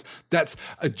Pelennor Fields, that's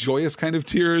a joyous kind of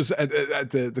tears at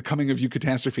the coming of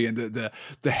eucatastrophe and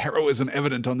the heroism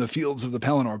evident on the fields of the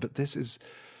Pelennor. But this is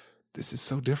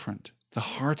so different. the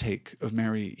heartache of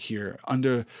Merry here,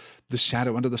 under the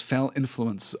shadow, under the fell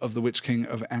influence of the Witch King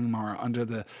of Angmar, under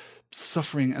the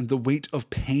suffering and the weight of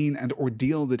pain and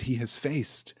ordeal that he has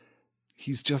faced.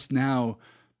 He's just now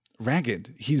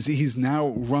ragged. He's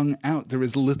now wrung out. There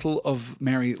is little of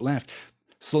Merry left.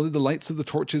 Slowly the lights of the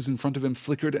torches in front of him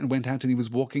flickered and went out, and he was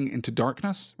walking into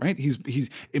darkness, right? He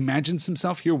imagines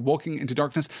himself here walking into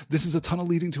darkness. This is a tunnel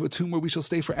leading to a tomb where we shall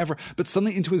stay forever. But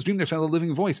suddenly into his dream there fell a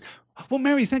living voice. Well,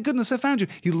 Merry, thank goodness I found you.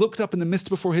 He looked up and the mist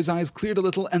before his eyes cleared a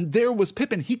little, and there was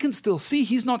Pippin. He can still see.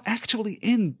 He's not actually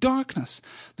in darkness.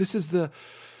 This is the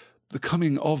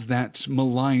coming of that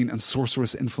malign and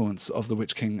sorcerous influence of the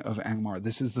Witch King of Angmar.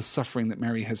 This is the suffering that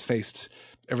Merry has faced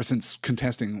ever since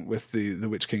contesting with the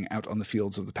Witch King out on the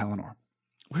fields of the Pelennor.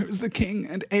 Where is the king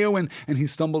and Éowyn? And he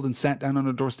stumbled and sat down on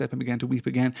a doorstep and began to weep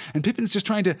again. And Pippin's just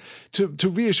trying to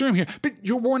reassure him here. But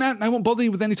you're worn out and I won't bother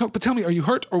you with any talk. But tell me, are you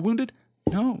hurt or wounded?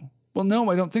 No. Well,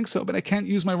 no, I don't think so. But I can't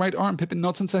use my right arm, Pippin,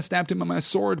 not since I stabbed him and my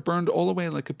sword burned all away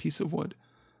like a piece of wood.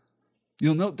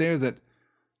 You'll note there that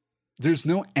there's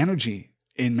no energy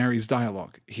in Merry's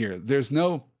dialogue here. There's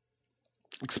no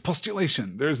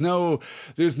expostulation. There's no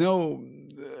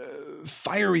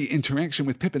fiery interaction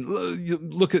with Pippin. You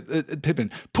look at Pippin.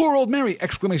 Poor old Merry!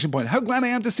 Exclamation point. How glad I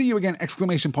am to see you again!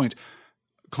 Exclamation point.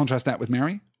 Contrast that with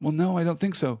Merry. Well, no, I don't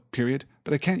think so. Period.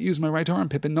 But I can't use my right arm,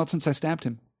 Pippin, not since I stabbed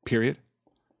him. Period.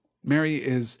 Merry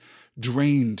is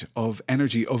drained of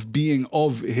energy, of being,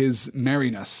 of his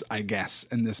merriness, I guess,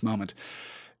 in this moment.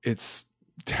 It's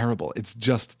terrible. It's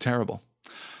just terrible.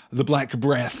 The Black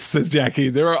Breath, says Jackie.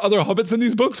 There are other hobbits in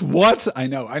these books? What? I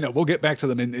know. We'll get back to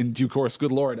them in due course.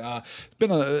 Good Lord. It's been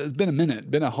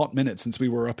a hot minute since we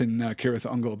were up in Cirith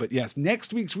Ungol. But yes,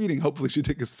 next week's reading hopefully should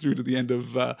take us through to the end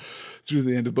of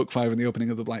Book 5 and the opening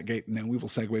of the Black Gate, and then we will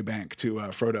segue back to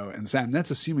Frodo and Sam.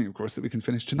 That's assuming, of course, that we can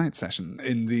finish tonight's session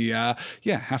in the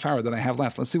half hour that I have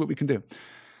left. Let's see what we can do.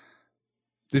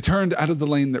 They turned out of the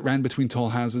lane that ran between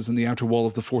tall houses and the outer wall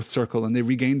of the fourth circle, and they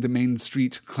regained the main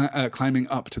street, climbing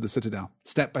up to the citadel.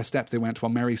 Step by step they went, while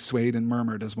Merry swayed and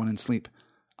murmured as one in sleep.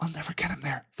 I'll never get him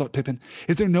there, thought Pippin.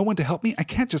 Is there no one to help me? I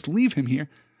can't just leave him here.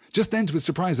 Just then, to his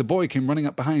surprise, a boy came running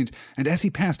up behind, and as he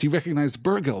passed, he recognized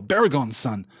Burgil, Baragon's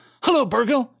son. Hello,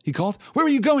 Burgil, he called. Where are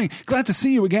you going? Glad to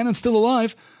see you again and still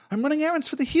alive. I'm running errands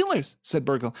for the healers, said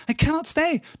Burgil. I cannot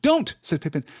stay. Don't, said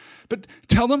Pippin. But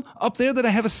tell them up there that I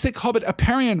have a sick hobbit, a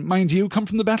Parian, mind you, come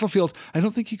from the battlefield. I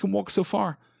don't think he can walk so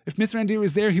far. If Mithrandir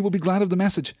is there, he will be glad of the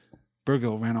message.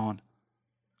 Burgil ran on.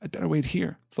 I'd better wait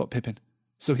here, thought Pippin.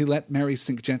 So he let Merry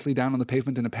sink gently down on the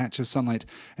pavement in a patch of sunlight,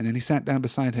 and then he sat down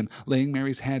beside him, laying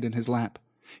Merry's head in his lap.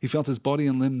 He felt his body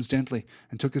and limbs gently,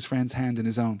 and took his friend's hand in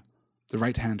his own. The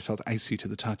right hand felt icy to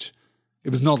the touch. It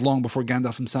was not long before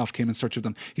Gandalf himself came in search of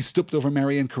them. He stooped over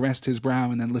Merry and caressed his brow,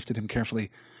 and then lifted him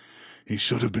carefully. He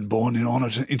should have been born in honor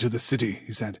into the city,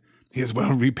 he said. He has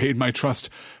well repaid my trust,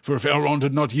 for if Elrond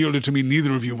had not yielded to me,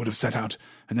 neither of you would have set out,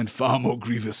 and then far more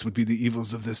grievous would the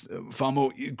evils of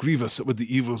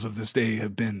this day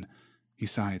have been, he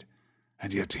sighed.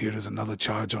 And yet here is another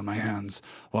charge on my hands,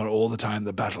 while all the time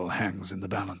the battle hangs in the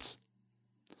balance.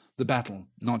 The battle,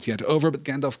 not yet over, but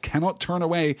Gandalf cannot turn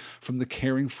away from the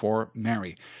caring for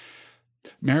Merry.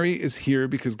 Merry is here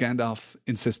because Gandalf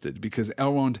insisted, because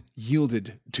Elrond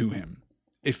yielded to him.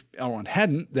 If Elrond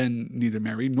hadn't, then neither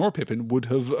Merry nor Pippin would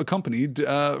have accompanied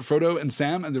Frodo and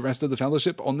Sam and the rest of the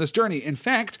Fellowship on this journey. In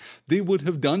fact, they would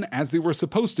have done as they were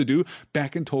supposed to do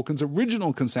back in Tolkien's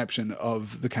original conception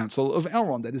of the Council of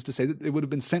Elrond. That is to say that they would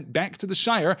have been sent back to the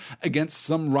Shire against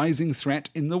some rising threat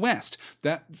in the West.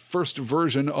 That first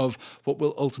version of what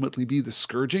will ultimately be the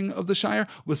scourging of the Shire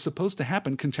was supposed to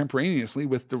happen contemporaneously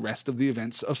with the rest of the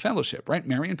events of Fellowship, right?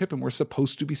 Merry and Pippin were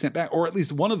supposed to be sent back, or at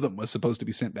least one of them was supposed to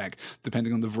be sent back,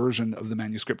 depending on the version of the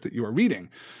manuscript that you are reading.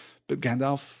 But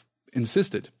Gandalf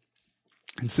insisted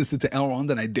to Elrond,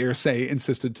 and I dare say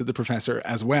insisted to the professor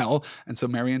as well. And so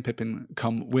Merry and Pippin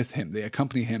come with him. They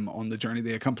accompany him on the journey.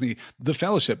 They accompany the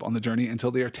Fellowship on the journey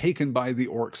until they are taken by the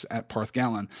orcs at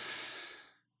Parthgallan.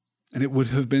 And it would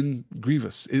have been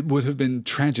grievous. It would have been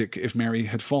tragic if Merry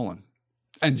had fallen.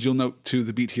 And you'll note, too,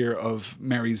 the beat here of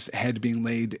Merry's head being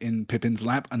laid in Pippin's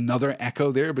lap. Another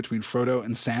echo there between Frodo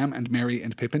and Sam and Merry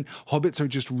and Pippin. Hobbits are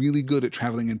just really good at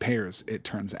traveling in pairs, it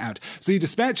turns out. So he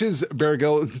dispatches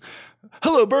Bergil.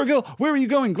 Hello, Burgle. Where are you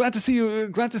going? Glad to see you.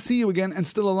 Glad to see you again and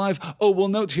still alive. Oh, we'll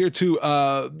note here too.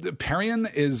 Parian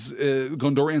is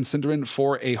Gondorian Sindarin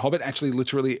for a hobbit, actually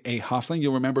literally a halfling.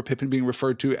 You'll remember Pippin being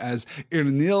referred to as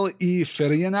Irnil I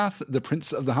Ferianath, the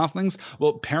Prince of the Halflings.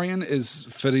 Well, Parian is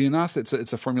Ferianath.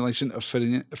 It's a formulation of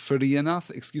Ferianath,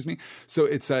 excuse me. So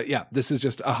it's this is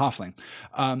just a halfling.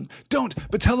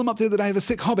 But tell them up there that I have a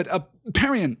sick hobbit.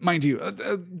 Parian, mind you.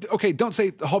 Okay, don't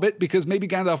say hobbit because maybe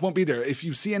Gandalf won't be there. If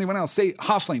you see anyone else, say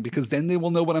halfling because then they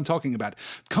will know what I'm talking about.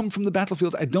 Come from the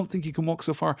battlefield. I don't think he can walk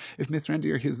so far. If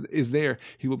Mithrandir is there,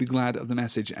 he will be glad of the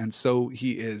message. And so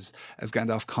he is as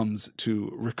Gandalf comes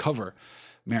to recover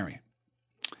Merry.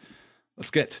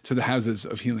 Let's get to the houses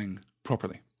of healing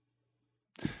properly.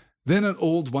 Then an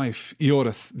old wife,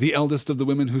 Eorith, the eldest of the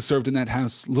women who served in that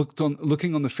house,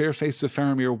 looking on the fair face of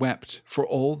Faramir, wept, for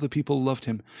all the people loved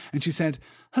him. And she said,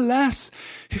 "Alas,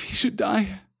 if he should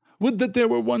die! Would that there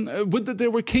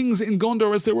were kings in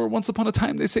Gondor as there were once upon a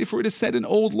time, they say, for it is said in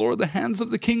old lore, the hands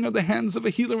of the king are the hands of a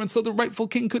healer, and so the rightful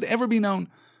king could ever be known."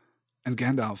 And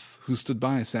Gandalf, who stood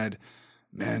by, said,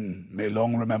 "Men may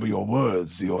long remember your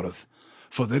words, Eorith,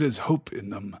 for there is hope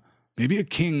in them. Maybe a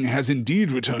king has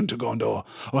indeed returned to Gondor,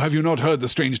 or have you not heard the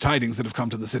strange tidings that have come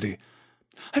to the city?"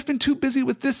 "I've been too busy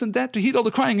with this and that to heed all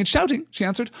the crying and shouting," she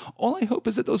answered. "All I hope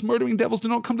is that those murdering devils do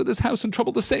not come to this house and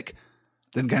trouble the sick."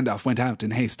 Then Gandalf went out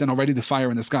in haste, and already the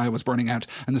fire in the sky was burning out,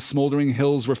 and the smouldering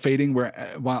hills were fading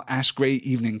while ash-grey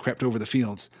evening crept over the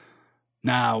fields.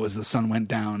 Now, as the sun went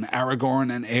down,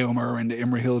 Aragorn and Éomer and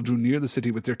Imrahil drew near the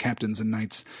city with their captains and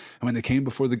knights, and when they came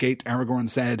before the gate, Aragorn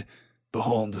said,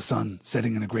 "Behold the sun,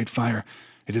 setting in a great fire.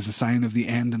 It is a sign of the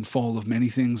end and fall of many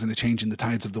things and a change in the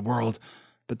tides of the world.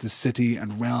 But this city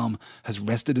and realm has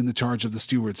rested in the charge of the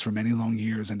stewards for many long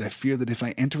years, and I fear that if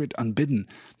I enter it unbidden,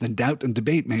 then doubt and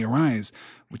debate may arise,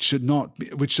 which should not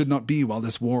be while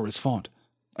this war is fought.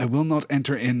 I will not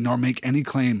enter in nor make any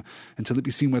claim until it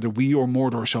be seen whether we or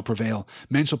Mordor shall prevail.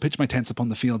 Men shall pitch my tents upon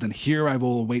the field, and here I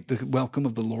will await the welcome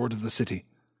of the lord of the city."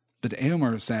 But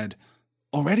Éomer said,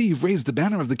 "Already you've raised the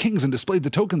banner of the kings and displayed the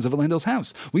tokens of Elendil's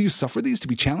house. Will you suffer these to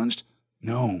be challenged?"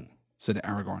 "No," said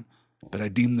Aragorn, "but I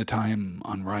deem the time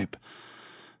unripe,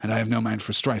 and I have no mind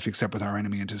for strife except with our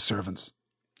enemy and his servants."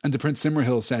 And the Prince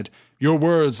Imrahil said, "Your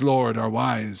words, Lord, are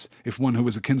wise, if one who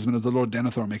is a kinsman of the Lord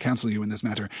Denethor may counsel you in this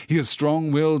matter. He is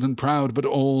strong-willed and proud, but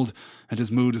old, and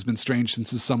his mood has been strange since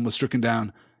his son was stricken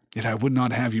down. Yet I would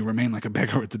not have you remain like a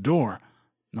beggar at the door."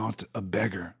 "Not a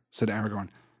beggar," said Aragorn.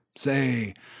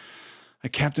 "Say, a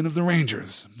captain of the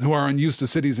Rangers, who are unused to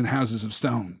cities and houses of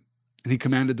stone." And he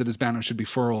commanded that his banner should be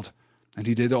furled, and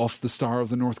he did off the Star of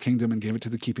the North Kingdom and gave it to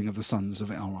the keeping of the sons of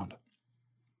Elrond.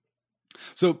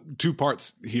 So 2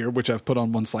 parts here, which I've put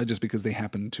on one slide just because they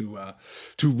happen to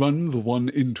run the one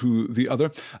into the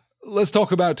other. Let's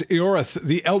talk about Eorith,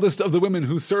 the eldest of the women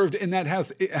who served in that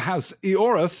house.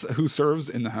 Eorith, who serves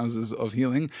in the houses of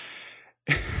healing.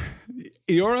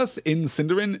 Eorith in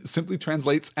Sindarin simply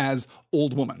translates as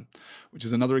old woman, which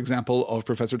is another example of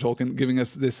Professor Tolkien giving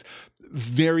us this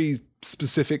very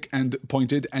specific and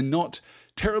pointed and not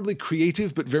terribly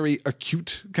creative but very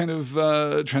acute kind of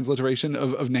transliteration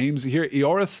of names here.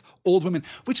 Eorith, old woman,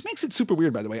 which makes it super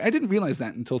weird, by the way. I didn't realize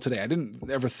that until today. I didn't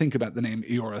ever think about the name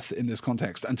Eorith in this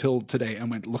context until today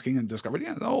and went looking and discovered,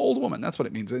 old woman, that's what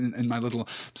it means in my little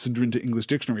Sindarin to English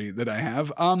dictionary that I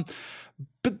have.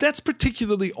 But that's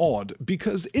particularly odd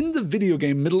because in the video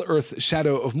game Middle-earth: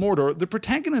 Shadow of Mordor, the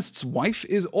protagonist's wife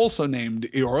is also named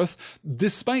Eorith,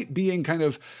 despite being kind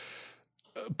of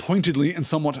pointedly and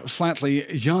somewhat flatly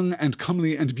young and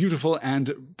comely and beautiful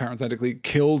and, parenthetically,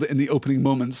 killed in the opening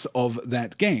moments of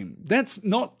that game. That's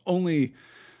not only,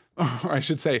 or I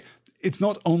should say, it's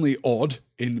not only odd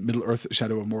in Middle-earth: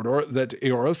 Shadow of Mordor that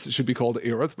Eorith should be called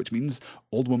Eorith, which means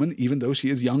old woman, even though she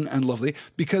is young and lovely,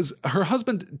 because her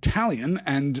husband Talion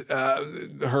and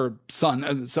her son,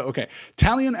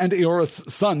 Talion and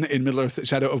Eorith's son in Middle-earth: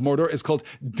 Shadow of Mordor is called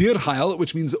Dirhael,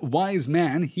 which means wise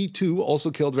man. He too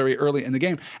also killed very early in the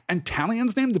game. And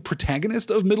Talion's name, the protagonist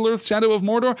of Middle-earth: Shadow of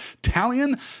Mordor,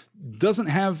 Talion, doesn't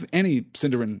have any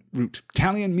Sindarin root.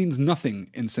 Talion means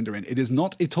nothing in Sindarin. It is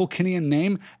not a Tolkienian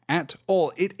name at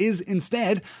all. It is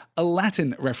instead a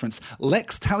Latin reference.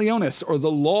 Lex Talionis, or the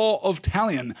Law of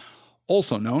Talion,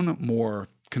 also known more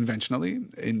conventionally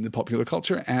in the popular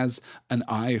culture as an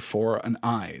eye for an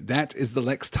eye. That is the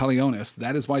Lex Talionis.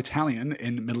 That is why Talion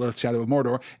in Middle-earth: Shadow of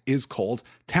Mordor is called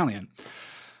Talion.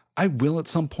 I will at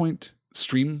some point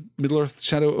stream Middle-earth: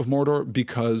 Shadow of Mordor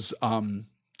because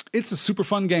it's a super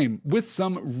fun game with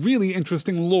some really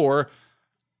interesting lore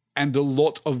and a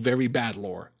lot of very bad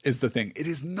lore. is the thing. It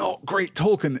is not great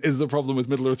Tolkien is the problem with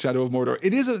Middle-earth Shadow of Mordor.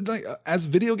 It is, as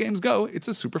video games go, it's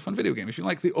a super fun video game. If you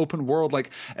like the open world, like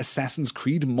Assassin's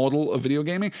Creed model of video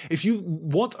gaming, if you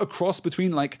want a cross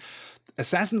between like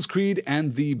Assassin's Creed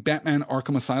and the Batman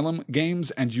Arkham Asylum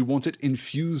games, and you want it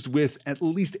infused with at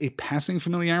least a passing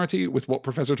familiarity with what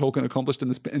Professor Tolkien accomplished in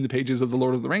the pages of The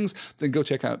Lord of the Rings, then go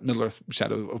check out Middle-earth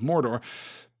Shadow of Mordor.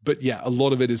 But yeah, a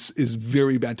lot of it is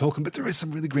very bad Tolkien, but there is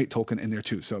some really great Tolkien in there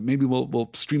too. So maybe we'll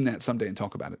stream that someday and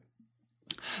talk about it.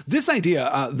 This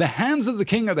idea, the hands of the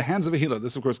king are the hands of a healer.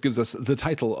 This, of course, gives us the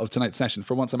title of tonight's session.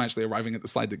 For once, I'm actually arriving at the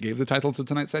slide that gave the title to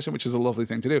tonight's session, which is a lovely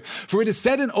thing to do. For it is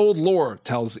said in old lore,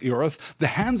 tells Eorth, the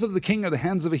hands of the king are the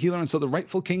hands of a healer, and so the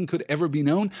rightful king could ever be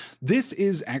known. This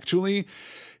is actually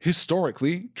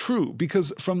historically true,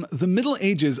 because from the Middle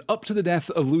Ages up to the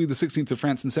death of Louis XVI of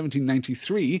France in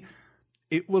 1793,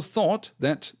 it was thought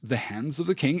that the hands of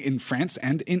the king in France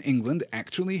and in England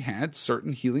actually had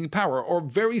certain healing power, or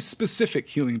very specific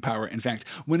healing power. In fact,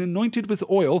 when anointed with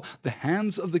oil, the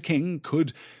hands of the king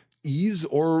could ease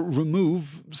or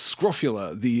remove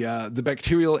scrofula, the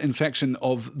bacterial infection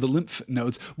of the lymph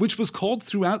nodes, which was called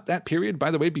throughout that period,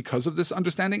 by the way, because of this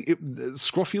understanding,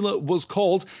 scrofula was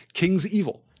called king's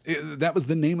evil. That was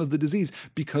the name of the disease,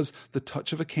 because the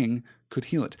touch of a king could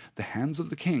heal it. The hands of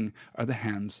the king are the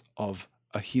hands of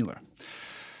a healer.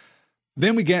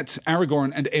 Then we get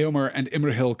Aragorn and Éomer and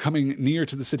Imrahil coming near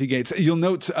to the city gates. You'll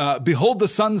note, behold the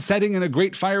sun setting in a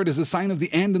great fire. It is a sign of the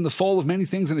end and the fall of many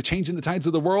things and a change in the tides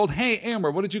of the world. Hey,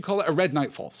 Éomer, what did you call it? A red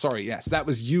nightfall. Sorry, yes, that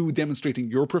was you demonstrating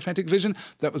your prophetic vision.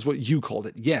 That was what you called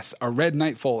it. Yes, a red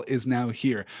nightfall is now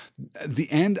here.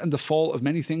 The end and the fall of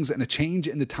many things and a change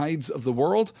in the tides of the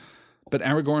world. But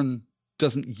Aragorn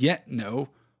doesn't yet know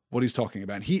what he's talking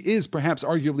about. He is perhaps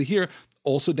arguably here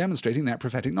also demonstrating that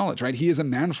prophetic knowledge, right? He is a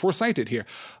man foresighted here.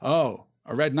 Oh,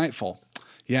 a red nightfall.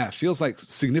 Yeah, feels like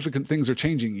significant things are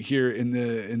changing here in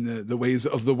the ways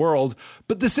of the world.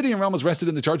 But the city and realm has rested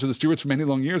in the charge of the stewards for many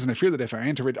long years, and I fear that if I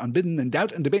enter it unbidden, then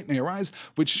doubt and debate may arise,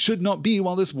 which should not be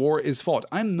while this war is fought.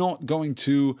 I'm not going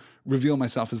to reveal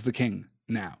myself as the king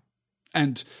now.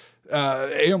 And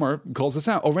Éomer calls this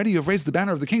out. Already you have raised the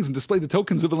banner of the kings and displayed the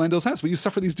tokens of Elendil's house. Will you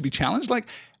suffer these to be challenged? Like,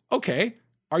 okay,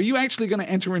 are you actually going to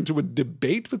enter into a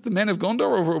debate with the men of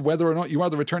Gondor over whether or not you are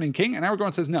the returning king? And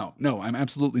Aragorn says, no, I'm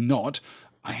absolutely not.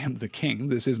 I am the king.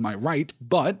 This is my right,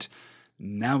 but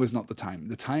now is not the time.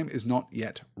 The time is not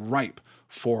yet ripe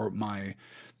for my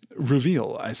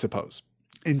reveal, I suppose.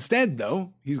 Instead,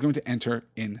 though, he's going to enter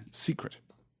in secret.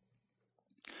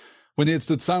 When they had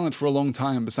stood silent for a long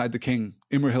time beside the king,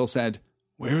 Imrahil said,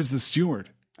 "Where is the steward?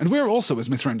 And where also is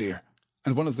Mithrandir?"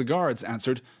 And one of the guards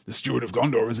answered, "The steward of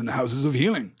Gondor is in the houses of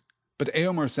healing." But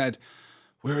Éomer said,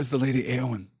 "Where is the lady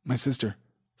Éowyn, my sister?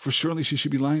 For surely she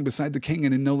should be lying beside the king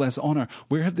and in no less honor.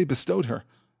 Where have they bestowed her?"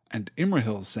 And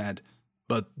Imrahil said,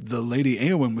 "But the lady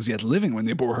Éowyn was yet living when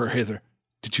they bore her hither.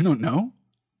 Did you not know?"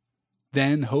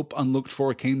 Then hope unlooked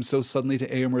for came so suddenly to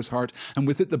Éomer's heart, and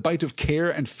with it the bite of care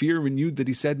and fear renewed, that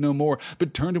he said no more,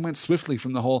 but turned and went swiftly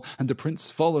from the hall, and the prince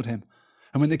followed him.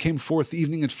 And when they came forth,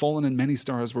 evening had fallen, and many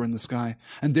stars were in the sky.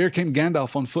 And there came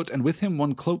Gandalf on foot, and with him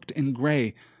one cloaked in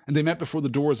grey. And they met before the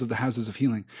doors of the houses of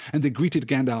healing. And they greeted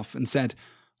Gandalf, and said,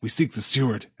 "We seek the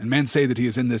steward, and men say that he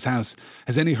is in this house.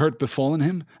 Has any hurt befallen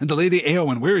him? And the lady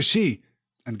Éowyn, where is she?"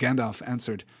 And Gandalf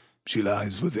answered, "She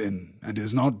lies within, and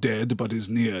is not dead, but is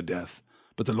near death.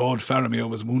 But the Lord Faramir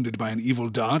was wounded by an evil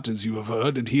dart, as you have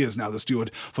heard, and he is now the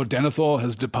steward, for Denethor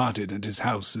has departed, and his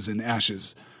house is in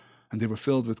ashes." And they were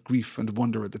filled with grief and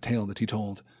wonder at the tale that he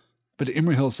told. But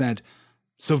Imrahil said,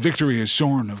 "So victory is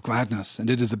shorn of gladness,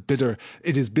 and it is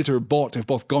bitter bought if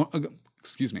both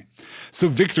So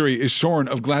victory is shorn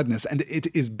of gladness, and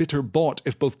it is bitter bought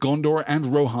if both Gondor and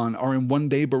Rohan are in one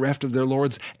day bereft of their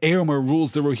lords. Éomer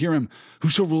rules the Rohirrim. Who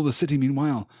shall rule the city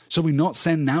meanwhile? Shall we not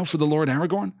send now for the Lord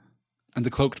Aragorn?" And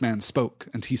the cloaked man spoke,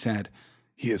 and he said,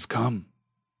 "He is come."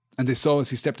 And they saw as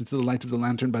he stepped into the light of the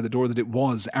lantern by the door that it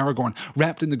was Aragorn,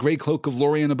 wrapped in the grey cloak of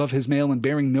Lorien above his mail, and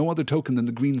bearing no other token than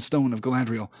the green stone of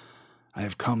Galadriel. "I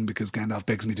have come because Gandalf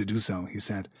begs me to do so," he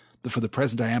said. "But for the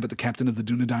present I am but the captain of the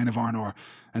Dunedain of Arnor,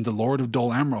 and the Lord of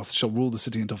Dol Amroth shall rule the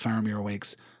city until Faramir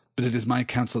awakes. But it is my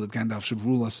counsel that Gandalf should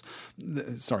rule us.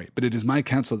 But it is my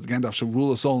counsel that Gandalf shall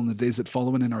rule us all in the days that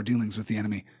follow in our dealings with the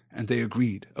enemy." And they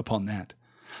agreed upon that.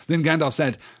 Then Gandalf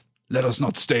said, "Let us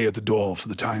not stay at the door, for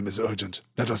the time is urgent.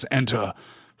 Let us enter,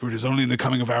 for it is only in the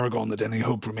coming of Aragorn that any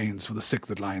hope remains for the sick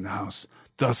that lie in the house.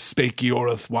 Thus spake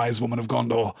Eorth, wise woman of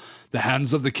Gondor, the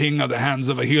hands of the king are the hands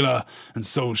of a healer, and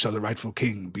so shall the rightful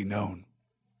king be known."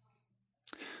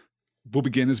 we'll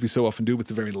begin, as we so often do, with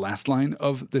the very last line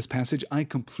of this passage. I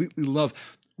completely love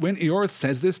when Eorth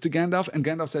says this to Gandalf, and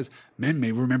Gandalf says, "Men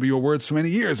may remember your words for many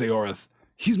years, Eorth."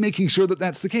 He's making sure that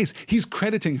that's the case. He's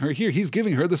crediting her here. He's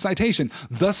giving her the citation.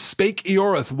 "Thus spake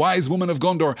Eorth, wise woman of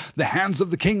Gondor. The hands of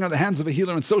the king are the hands of a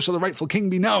healer, and so shall the rightful king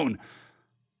be known."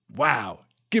 Wow.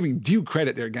 Giving due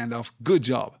credit there, Gandalf. Good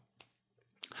job.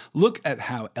 Look at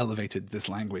how elevated this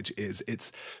language is.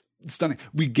 It's stunning.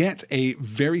 We get a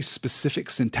very specific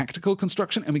syntactical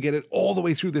construction, and we get it all the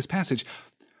way through this passage.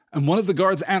 And one of the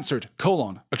guards answered,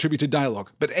 attributed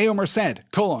dialogue. But Éomer said,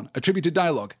 attributed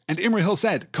dialogue. And Imrahil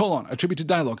said, attributed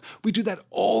dialogue. We do that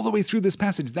all the way through this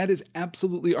passage. That is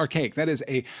absolutely archaic. That is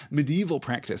a medieval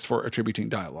practice for attributing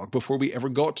dialogue before we ever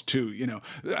got to,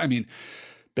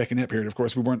 back in that period, of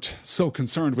course, we weren't so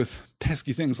concerned with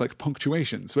pesky things like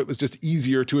punctuation. So it was just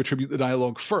easier to attribute the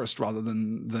dialogue first rather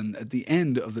than at the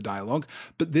end of the dialogue.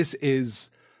 But this is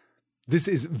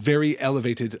very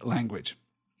elevated language.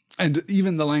 And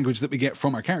even the language that we get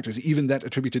from our characters, even that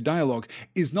attributed dialogue,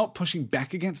 is not pushing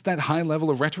back against that high level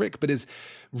of rhetoric, but is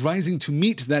rising to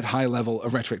meet that high level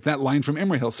of rhetoric. That line from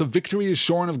Imrahil, "So victory is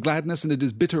shorn of gladness, and it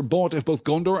is bitter bought if both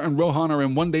Gondor and Rohan are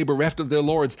in one day bereft of their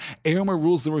lords. Éomer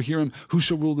rules the Rohirrim. Who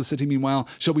shall rule the city meanwhile?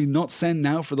 Shall we not send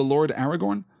now for the Lord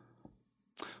Aragorn?"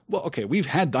 Well, okay, we've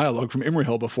had dialogue from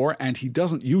Imrahil before, and he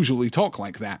doesn't usually talk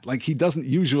like that. Like, he doesn't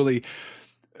usually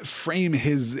frame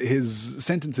his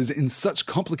sentences in such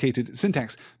complicated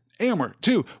syntax. "Éomer,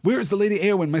 too, where is the Lady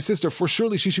Éowyn, my sister? For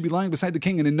surely she should be lying beside the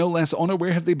king, and in no less honor.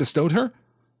 Where have they bestowed her?"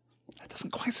 That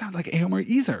doesn't quite sound like Éomer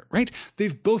either, right?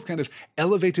 They've both kind of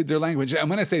elevated their language.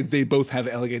 And when I say they both have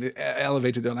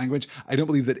elevated their language, I don't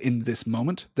believe that in this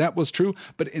moment that was true,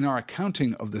 but in our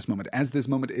accounting of this moment, as this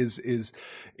moment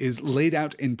is laid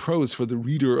out in prose for the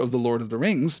reader of The Lord of the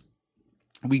Rings,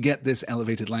 we get this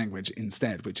elevated language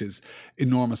instead, which is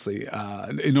enormously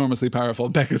powerful.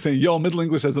 Becca saying, "Y'all, Middle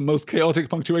English has the most chaotic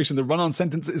punctuation. The run-on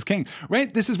sentence is king."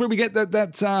 Right? This is where we get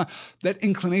that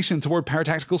inclination toward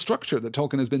paratactical structure that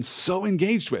Tolkien has been so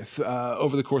engaged with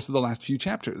over the course of the last few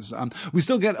chapters. We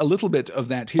still get a little bit of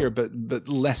that here, but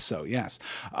less so. Yes.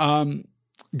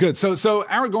 Good. So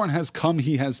Aragorn has come.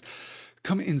 He has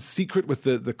come in secret with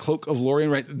the cloak of Lorien,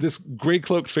 right? This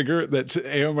grey-cloaked figure that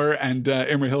Éomer and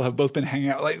Imrahil have both been hanging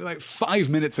out like 5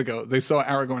 minutes ago. They saw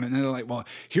Aragorn, and they're like, "Well,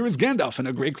 here is Gandalf and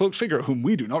a grey-cloaked figure whom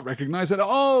we do not recognize at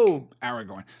all." Oh,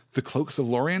 Aragorn. The cloaks of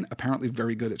Lorien, apparently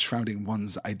very good at shrouding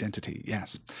one's identity.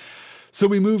 Yes. So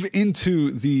we move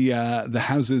into the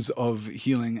houses of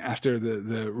healing after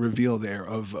the reveal there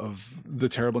of the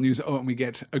terrible news. Oh, and we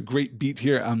get a great beat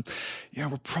here.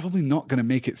 We're probably not going to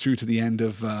make it through to the end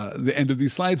of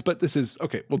these slides, but this is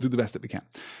okay. We'll do the best that we can.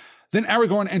 "Then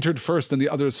Aragorn entered first, and the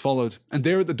others followed. And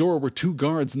there at the door were 2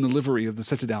 guards in the livery of the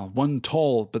citadel, one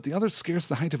tall, but the other scarce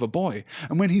the height of a boy.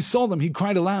 And when he saw them, he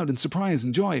cried aloud in surprise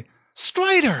and joy.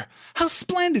 'Strider! How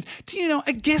splendid! Do you know,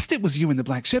 I guessed it was you in the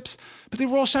black ships, but they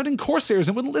were all shouting Corsairs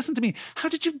and wouldn't listen to me. How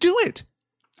did you do it?'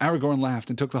 Aragorn laughed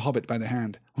and took the hobbit by the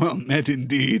hand. 'Well met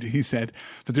indeed,' he said,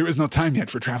 'but there is no time yet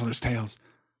for travelers' tales.'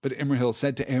 But Imrahil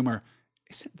said to Éomer,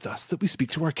 'Is it thus that we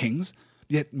speak to our kings?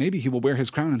 Yet maybe he will wear his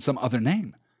crown in some other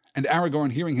name.' And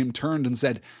Aragorn, hearing him, turned and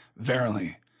said,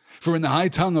 'Verily, for in the high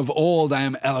tongue of old I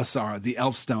am Elisar, the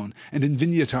Elfstone, and in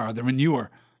Vinyatar, the Renewer.'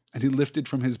 And he lifted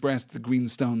from his breast the green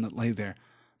stone that lay there.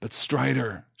 'But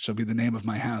Strider shall be the name of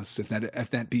my house, if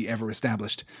that be ever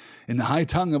established. In the high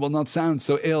tongue it will not sound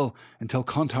so ill, until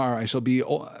Contar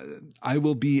I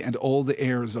will be and all the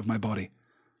heirs of my body.'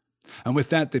 And with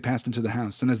that they passed into the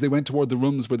house, and as they went toward the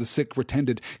rooms where the sick were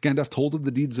tended, Gandalf told of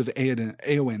the deeds of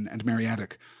Éowyn and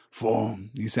Meriadoc. 'For,'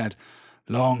 he said,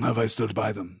 'long have I stood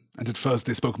by them, and at first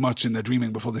they spoke much in their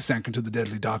dreaming before they sank into the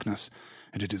deadly darkness,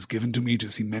 and it is given to me to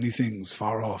see many things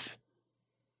far off.'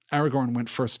 Aragorn went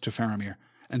first to Faramir,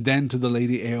 and then to the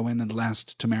Lady Éowyn, and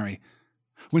last to Merry.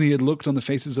 When he had looked on the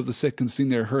faces of the sick and seen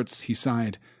their hurts, he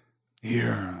sighed.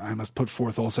 'Here I must put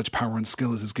forth all such power and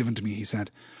skill as is given to me,' he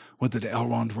said. 'Would that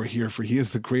Elrond were here, for he is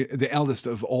the eldest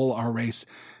of all our race,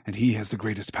 and he has the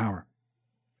greatest power.'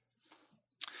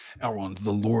 Elrond,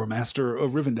 the lore master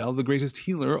of Rivendell, the greatest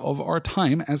healer of our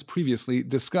time, as previously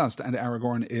discussed, and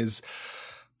Aragorn is,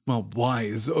 well,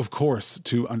 wise, of course,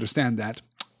 to understand that.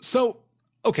 So,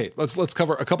 okay, let's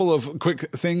cover a couple of quick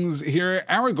things here.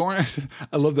 Aragorn,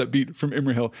 I love that beat from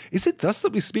Imrahil. Is it thus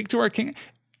that we speak to our king?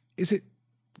 Is it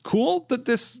cool that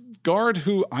this guard,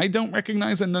 who I don't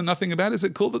recognize and know nothing about, is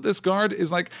it cool that this guard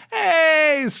is like,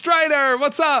 'Hey, Strider,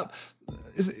 what's up?'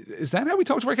 Is that how we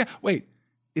talk to our king? Wait,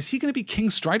 is he going to be King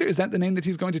Strider? Is that the name that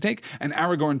he's going to take? And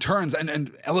Aragorn turns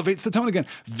and elevates the tone again.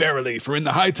 Verily, for in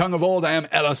the high tongue of old I am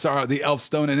Elisar, the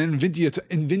Elfstone, and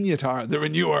Invinyatar, the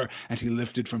Renewer. And he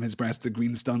lifted from his breast the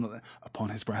green stone, upon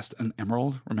his breast an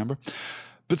emerald, remember?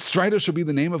 But Strider shall be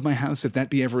the name of my house, if that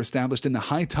be ever established. In the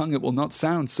high tongue it will not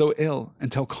sound so ill.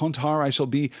 Until Contar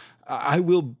I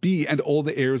will be, and all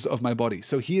the heirs of my body.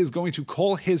 So he is going to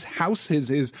call his house,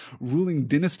 his ruling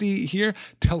dynasty here,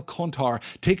 Tel Contar,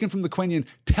 taken from the Quenya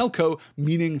Telco,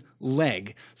 meaning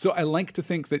leg. So I like to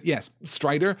think that, yes,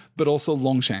 Strider, but also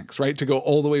Longshanks, right? To go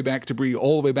all the way back to Bree,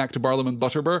 all the way back to Barlam and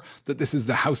Butterbur, that this is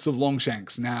the House of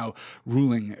Longshanks now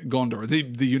ruling Gondor,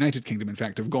 the United Kingdom, in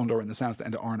fact, of Gondor in the south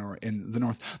and Arnor in the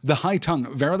north. The high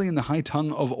tongue, verily in the high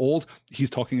tongue of old, he's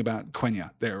talking about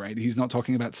Quenya there, right? He's not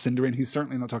talking about Sindarin. He's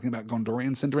certainly not talking about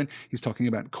Gondorian Sindarin. He's talking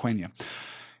about Quenya.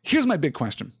 Here's my big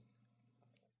question.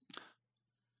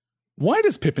 Why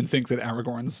does Pippin think that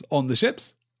Aragorn's on the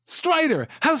ships? Strider,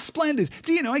 how splendid.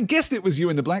 Do you know, I guessed it was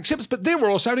you in the black ships, but they were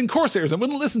all shouting Corsairs and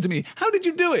wouldn't listen to me. How did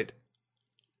you do it?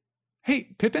 Hey,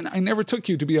 Pippin, I never took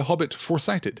you to be a hobbit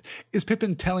foresighted. Is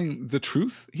Pippin telling the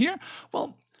truth here?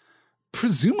 Well,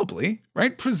 presumably,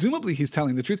 right? Presumably he's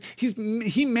telling the truth.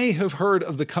 He may have heard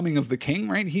of the coming of the king,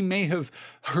 right? He may have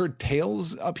heard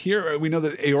tales up here. We know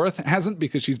that Eorth hasn't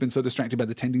because she's been so distracted by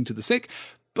the tending to the sick.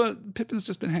 But Pippin's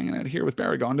just been hanging out here with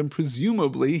Baragond, and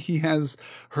presumably he has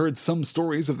heard some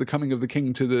stories of the coming of the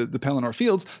king to the Pelennor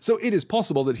Fields. So it is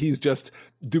possible that he's just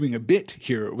doing a bit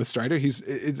here with Strider.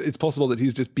 It's possible that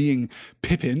he's just being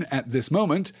Pippin at this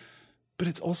moment. But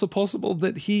it's also possible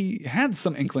that he had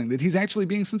some inkling that he's actually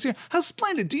being sincere. How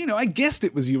splendid. Do you know, I guessed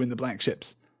it was you in the black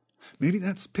ships. Maybe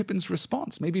that's Pippin's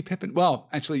response. Maybe Pippin, well,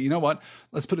 actually, you know what?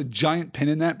 Let's put a giant pin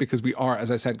in that because we are, as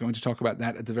I said, going to talk about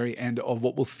that at the very end of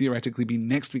what will theoretically be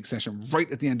next week's session,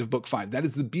 right at the end of Book 5. That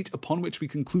is the beat upon which we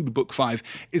conclude Book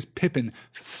 5, is Pippin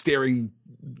staring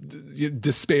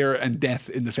despair and death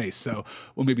in the face. So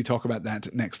we'll maybe talk about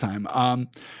that next time.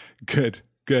 Good.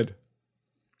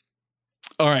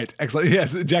 All right, excellent.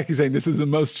 Yes, Jackie's saying this is the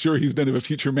most sure he's been of a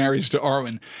future marriage to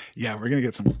Arwen. Yeah, we're going to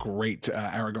get some great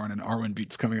Aragorn and Arwen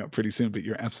beats coming up pretty soon, but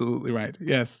you're absolutely right.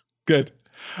 Yes, good.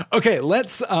 Okay,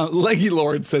 let's, Leggy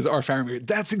Lord says Faramir.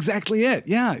 That's exactly it.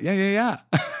 Yeah.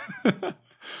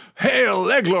 Hail,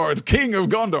 Leglord, King of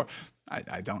Gondor.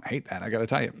 I don't hate that, I got to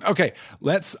tell you. Okay,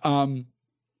 let's move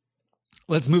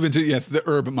into, yes, the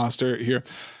Herb Master here.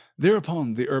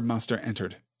 Thereupon the Herb Master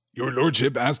entered. Your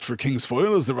lordship asked for King's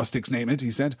Foil, as the rustics name it, he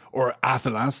said, or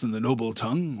Athelas in the noble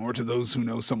tongue, or to those who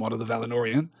know somewhat of the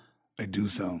Valinorian. I do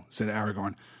so, said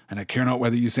Aragorn, and I care not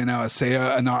whether you say now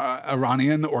Asea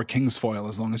Aranian or King's Foil,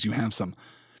 as long as you have some.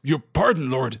 Your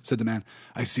pardon, lord, said the man.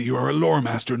 I see you are a lore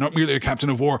master, not merely a captain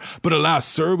of war. But alas,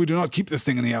 sir, we do not keep this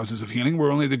thing in the houses of healing,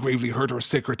 where only the gravely hurt or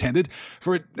sick are tended,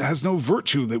 for it has no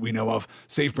virtue that we know of,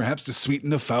 save perhaps to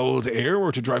sweeten a fouled air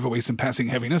or to drive away some passing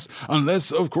heaviness,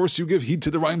 unless, of course, you give heed to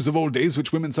the rhymes of old days,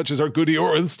 which women such as our good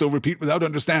Eorth still repeat without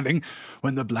understanding.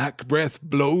 When the black breath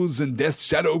blows and death's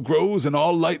shadow grows and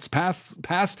all lights pass,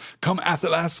 come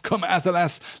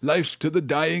Athelas, life to the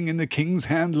dying in the king's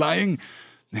hand lying.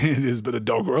 It is but a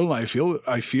doggerel, I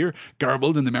fear,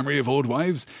 garbled in the memory of old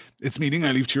wives. Its meaning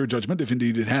I leave to your judgment, if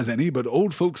indeed it has any, but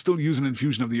old folks still use an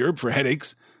infusion of the herb for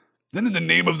headaches. Then in the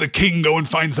name of the king go and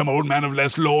find some old man of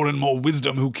less lore and more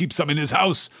wisdom who keeps some in his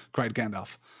house, cried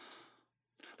Gandalf.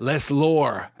 Less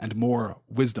lore and more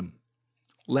wisdom.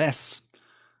 Less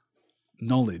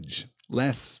knowledge,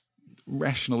 less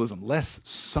rationalism, less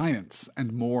science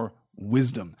and more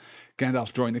wisdom.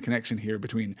 Gandalf drawing the connection here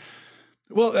between...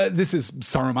 Well, this is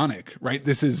Sarumanic, right?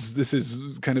 This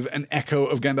is kind of an echo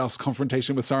of Gandalf's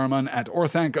confrontation with Saruman at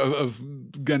Orthanc, of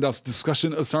Gandalf's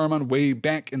discussion of Saruman way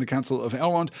back in the Council of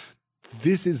Elrond.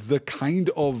 This is the kind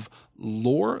of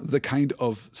lore, the kind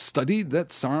of study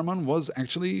that Saruman was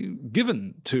actually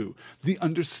given to. The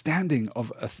understanding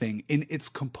of a thing in its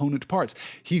component parts.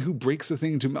 He who breaks a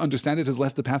thing to understand it has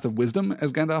left the path of wisdom,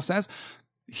 as Gandalf says.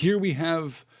 Here we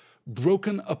have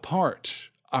broken apart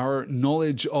our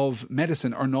knowledge of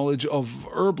medicine, our knowledge of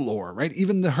herb lore, right?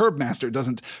 Even the herb master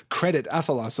doesn't credit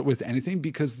Athelas with anything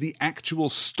because the actual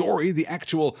story, the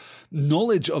actual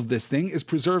knowledge of this thing is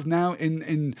preserved now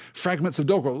in fragments of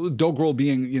Dogrel. Dogrel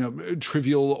being,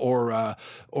 trivial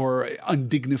or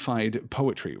undignified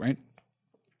poetry, right?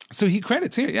 So he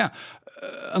credits here, yeah.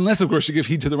 Unless, of course, you give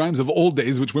heed to the rhymes of old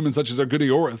days, which women such as our good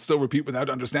Eorth still repeat without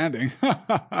understanding.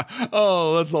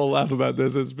 Oh, let's all laugh about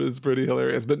this. It's pretty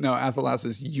hilarious. But no, Athelas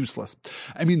is useless.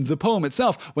 I mean, the poem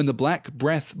itself, when the black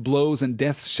breath blows and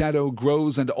death's shadow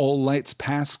grows and all lights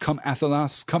pass, come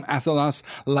Athelas,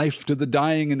 life to the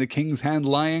dying in the king's hand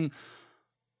lying.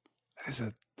 That is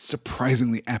a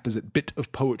surprisingly apposite bit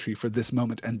of poetry for this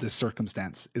moment and this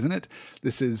circumstance, isn't it?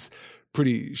 This is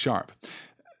pretty sharp.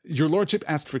 Your lordship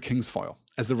asked for Kingsfoil,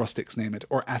 as the rustics name it,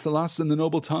 or Athelas in the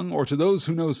noble tongue, or to those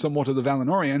who know somewhat of the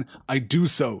Valinorian, I do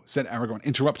so, said Aragorn,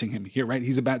 interrupting him here, right?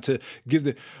 He's about to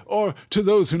give or to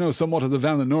those who know somewhat of the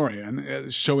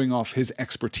Valinorian, showing off his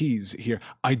expertise here.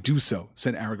 I do so,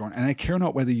 said Aragorn, and I care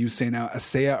not whether you say now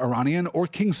Asea Aranian or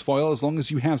Kingsfoil, as long as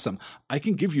you have some. I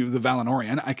can give you the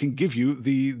Valinorian, I can give you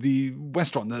the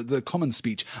Westron, the common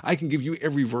speech. I can give you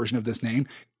every version of this name.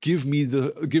 Give me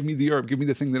the herb, give me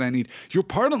the thing that I need. Your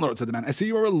pardon, Lord, said the man. I see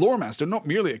you are a lore master, not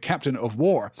merely a captain of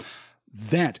war.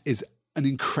 That is an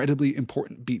incredibly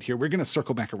important beat here. We're going to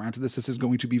circle back around to this. This is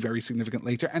going to be very significant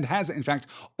later and has, in fact,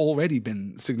 already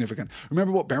been significant.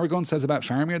 Remember what Baragon says about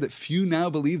Faramir, that few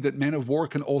now believe that men of war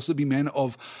can also be men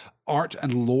of art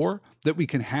and lore, that we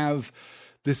can have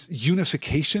this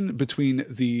unification between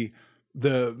the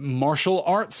martial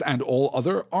arts and all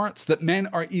other arts, that men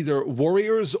are either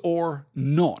warriors or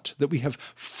not, that we have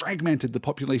fragmented the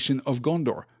population of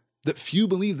Gondor, that few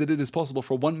believe that it is possible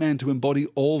for one man to embody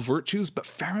all virtues, but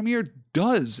Faramir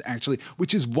does, actually,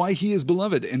 which is why he is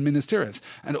beloved in Minas Tirith,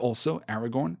 and also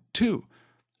Aragorn too.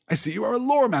 I see you are a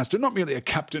lore master, not merely a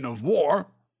captain of war.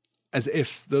 As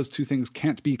if those two things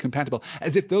can't be compatible.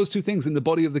 As if those two things in the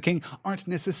body of the king aren't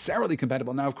necessarily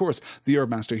compatible. Now, of course, the herb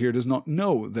master here does not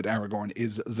know that Aragorn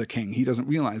is the king. He doesn't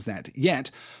realize that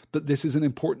yet, but this is an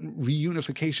important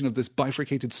reunification of this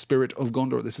bifurcated spirit of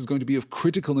Gondor. This is going to be of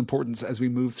critical importance as we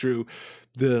move through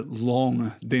the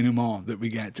long denouement that we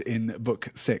get in Book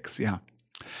 6. Yeah.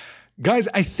 Guys,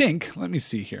 I think, let me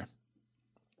see here.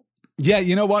 Yeah,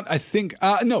 you know what? I think,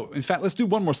 no, in fact, let's do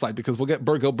one more slide because we'll get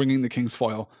Burgil bringing the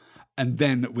Kingsfoil. And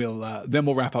then we'll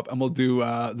wrap up and we'll do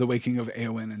the waking of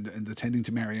Eowyn and attending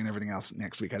to Merry and everything else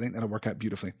next week. I think that'll work out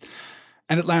beautifully.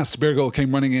 And at last Bergil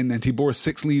came running in and he bore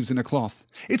 6 leaves in a cloth.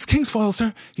 It's Kingsfoil,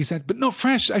 sir, he said, but not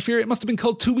fresh. I fear it must have been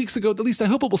culled 2 weeks ago. At least I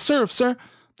hope it will serve, sir.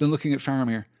 Then looking at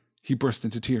Faramir, he burst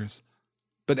into tears.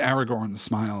 But Aragorn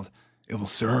smiled. It will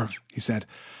serve, he said.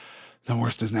 The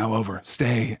worst is now over.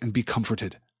 Stay and be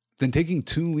comforted. Then taking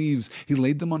 2 leaves, he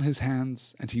laid them on his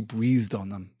hands and he breathed on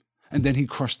them. And then he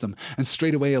crushed them, and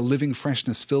straightway a living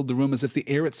freshness filled the room as if the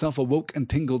air itself awoke and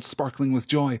tingled, sparkling with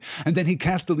joy. And then he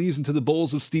cast the leaves into the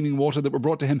bowls of steaming water that were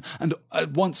brought to him, and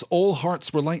at once all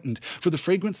hearts were lightened, for the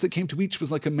fragrance that came to each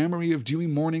was like a memory of dewy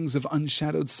mornings of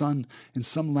unshadowed sun, in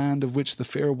some land of which the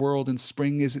fair world in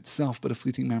spring is itself but a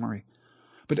fleeting memory.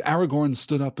 But Aragorn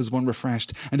stood up as one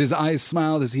refreshed, and his eyes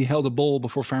smiled as he held a bowl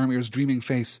before Faramir's dreaming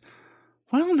face.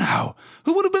 Well now,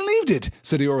 who would have believed it?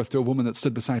 Said Eorth to a woman that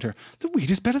stood beside her. The wheat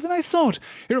is better than I thought.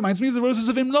 It reminds me of the roses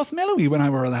of Imloth Melowy when I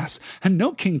were a lass, and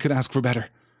no king could ask for better.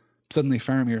 Suddenly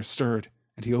Faramir stirred,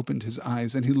 and he opened his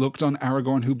eyes, and he looked on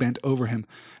Aragorn who bent over him,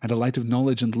 and a light of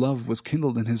knowledge and love was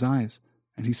kindled in his eyes,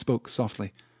 and he spoke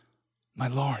softly. My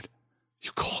lord,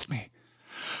 you called me.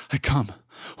 I come.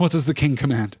 What does the king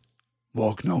command?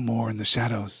 Walk no more in the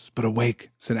shadows, but awake,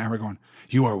 said Aragorn.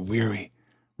 You are weary.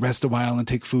 Rest a while and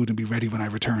take food and be ready when I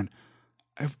return.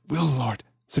 I will, Lord,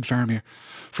 said Faramir,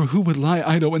 for who would lie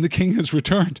idle when the king has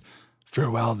returned?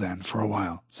 Farewell, then, for a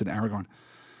while, said Aragorn.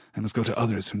 I must go to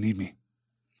others who need me.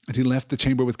 And he left the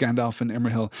chamber with Gandalf and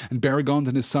Imrahil, and Baragond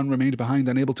and his son remained behind,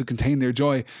 unable to contain their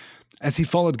joy. As he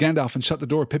followed Gandalf and shut the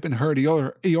door, Pippin heard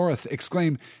Eorth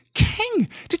exclaim, King,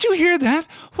 did you hear that?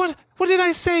 What did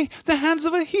I say? The hands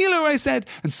of a healer, I said.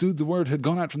 And soon the word had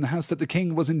gone out from the house that the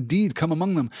king was indeed come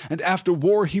among them, and after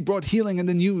war he brought healing, and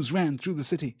the news ran through the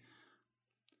city.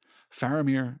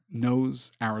 Faramir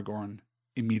knows Aragorn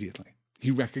immediately.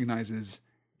 He recognizes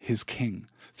his king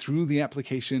through the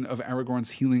application of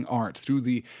Aragorn's healing art, through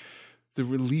the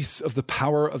release of the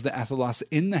power of the Athelas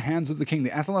in the hands of the king.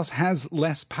 The Athelas has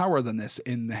less power than this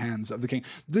in the hands of the king.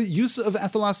 The use of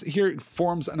Athelas here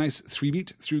forms a nice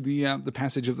 3-beat through the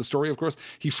passage of the story, of course.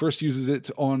 He first uses it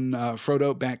on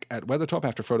Frodo back at Weathertop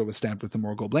after Frodo was stabbed with the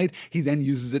Morgul blade. He then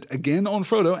uses it again on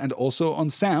Frodo and also on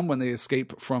Sam when they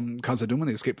escape from Khazad-dûm, when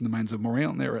they escape from the mines of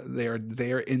Morail, and they are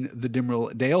there in the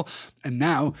Dimril Dale. And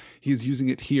now he is using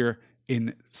it here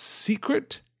in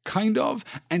secret, kind of,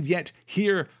 and yet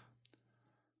here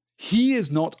he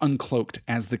is not uncloaked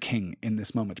as the king in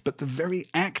this moment, but the very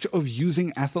act of using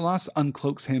Athelas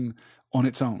uncloaks him on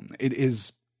its own. It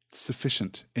is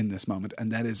sufficient in this moment,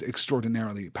 and that is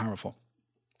extraordinarily powerful.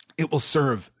 It will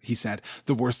serve, he said.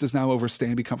 The worst is now over. Stay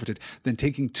and be comforted. Then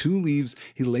taking 2 leaves,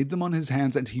 he laid them on his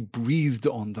hands and he breathed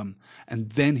on them. And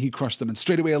then he crushed them. And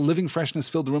straightway a living freshness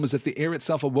filled the room as if the air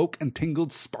itself awoke and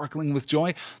tingled, sparkling with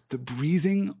joy. The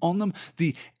breathing on them,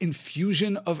 the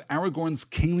infusion of Aragorn's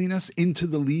kingliness into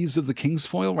the leaves of the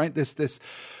Kingsfoil, right?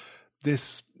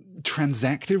 This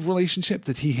transactive relationship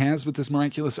that he has with this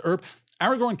miraculous herb.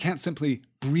 Aragorn can't simply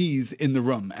breathe in the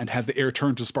room and have the air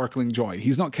turn to sparkling joy.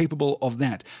 He's not capable of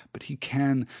that, but he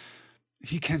can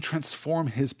transform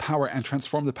his power and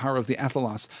transform the power of the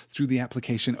Athelas through the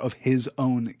application of his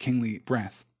own kingly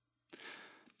breath.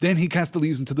 Then he cast the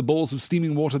leaves into the bowls of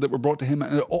steaming water that were brought to him,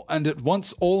 and at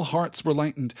once all hearts were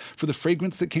lightened, for the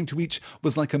fragrance that came to each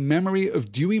was like a memory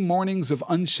of dewy mornings of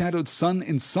unshadowed sun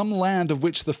in some land of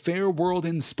which the fair world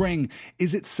in spring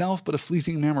is itself but a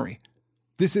fleeting memory.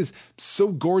 This is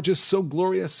so gorgeous, so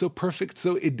glorious, so perfect,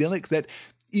 so idyllic that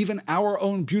even our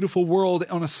own beautiful world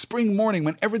on a spring morning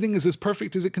when everything is as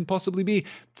perfect as it can possibly be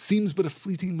seems but a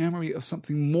fleeting memory of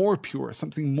something more pure,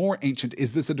 something more ancient.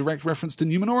 Is this a direct reference to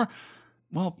Numenor?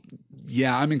 Well,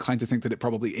 yeah, I'm inclined to think that it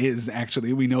probably is,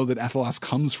 actually. We know that Athelas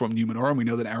comes from Numenor, and we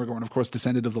know that Aragorn, of course,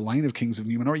 descended of the line of kings of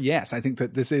Numenor. Yes, I think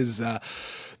that this is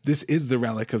the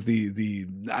relic of the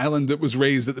island that was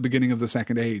raised at the beginning of the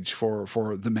Second Age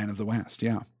for the men of the West,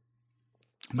 yeah.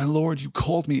 My lord, you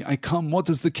called me, I come. What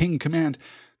does the king command?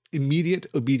 Immediate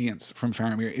obedience from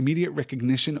Faramir, immediate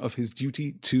recognition of his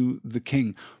duty to the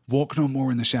king. Walk no more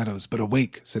in the shadows, but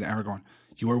awake, said Aragorn.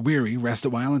 You are weary, rest a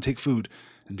while and take food,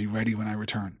 and be ready when I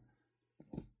return.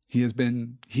 He has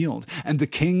been healed. And the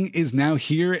king is now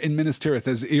here in Minas Tirith,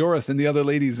 as Eorith and the other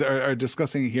ladies are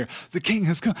discussing here. The king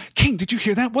has come. King, did you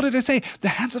hear that? What did I say? The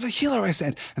hands of a healer, I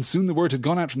said. And soon the word had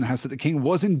gone out from the house that the king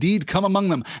was indeed come among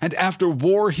them. And after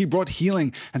war he brought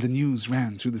healing, and the news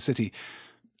ran through the city.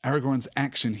 Aragorn's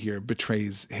action here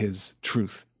betrays his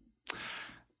truth.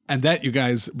 And that, you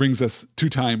guys, brings us to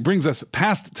time, brings us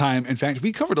past time. In fact,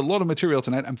 we covered a lot of material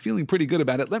tonight. I'm feeling pretty good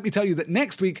about it. Let me tell you that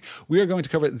next week, we are going to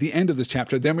cover the end of this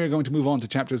chapter. Then we are going to move on to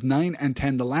chapters 9 and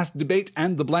 10, the last debate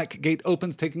and the Black Gate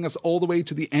opens, taking us all the way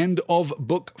to the end of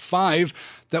Book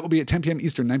 5. That will be at 10 p.m.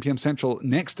 Eastern, 9 p.m. Central,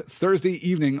 next Thursday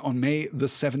evening on May the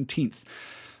 17th.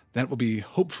 That will be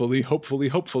hopefully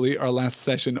our last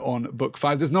session on Book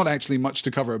 5. There's not actually much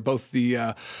to cover. Both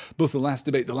the last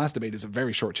debate. The last debate is a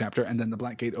very short chapter, and then the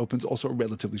Black Gate opens, also a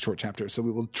relatively short chapter. So we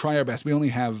will try our best. We only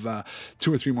have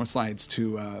 2 or 3 more slides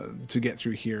to get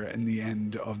through here in the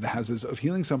end of the Houses of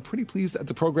Healing. So I'm pretty pleased at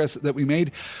the progress that we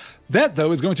made. That,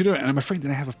 though, is going to do it. And I'm afraid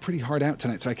that I have a pretty hard out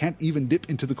tonight, so I can't even dip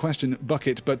into the question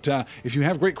bucket. But if you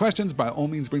have great questions, by all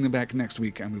means, bring them back next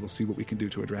week, and we will see what we can do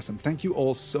to address them. Thank you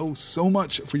all so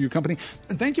much for your company.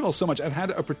 And thank you all so much. I've had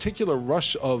a particular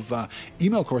rush of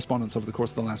email correspondence over the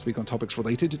course of the last week on topics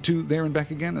related to There and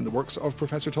Back Again and the works of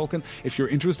Professor Tolkien. If you're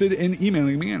interested in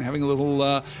emailing me and having a little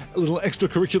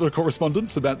extracurricular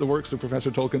correspondence about the works of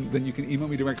Professor Tolkien, then you can email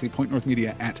me directly,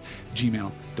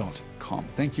 pointnorthmedia@gmail.com.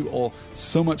 Thank you all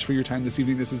so much for your time this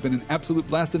evening. This has been an absolute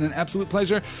blast and an absolute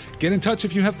pleasure. Get in touch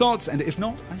if you have thoughts, and if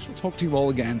not, I shall talk to you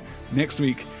all again next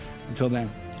week. Until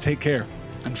then, take care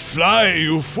and fly,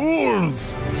 you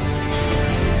fools!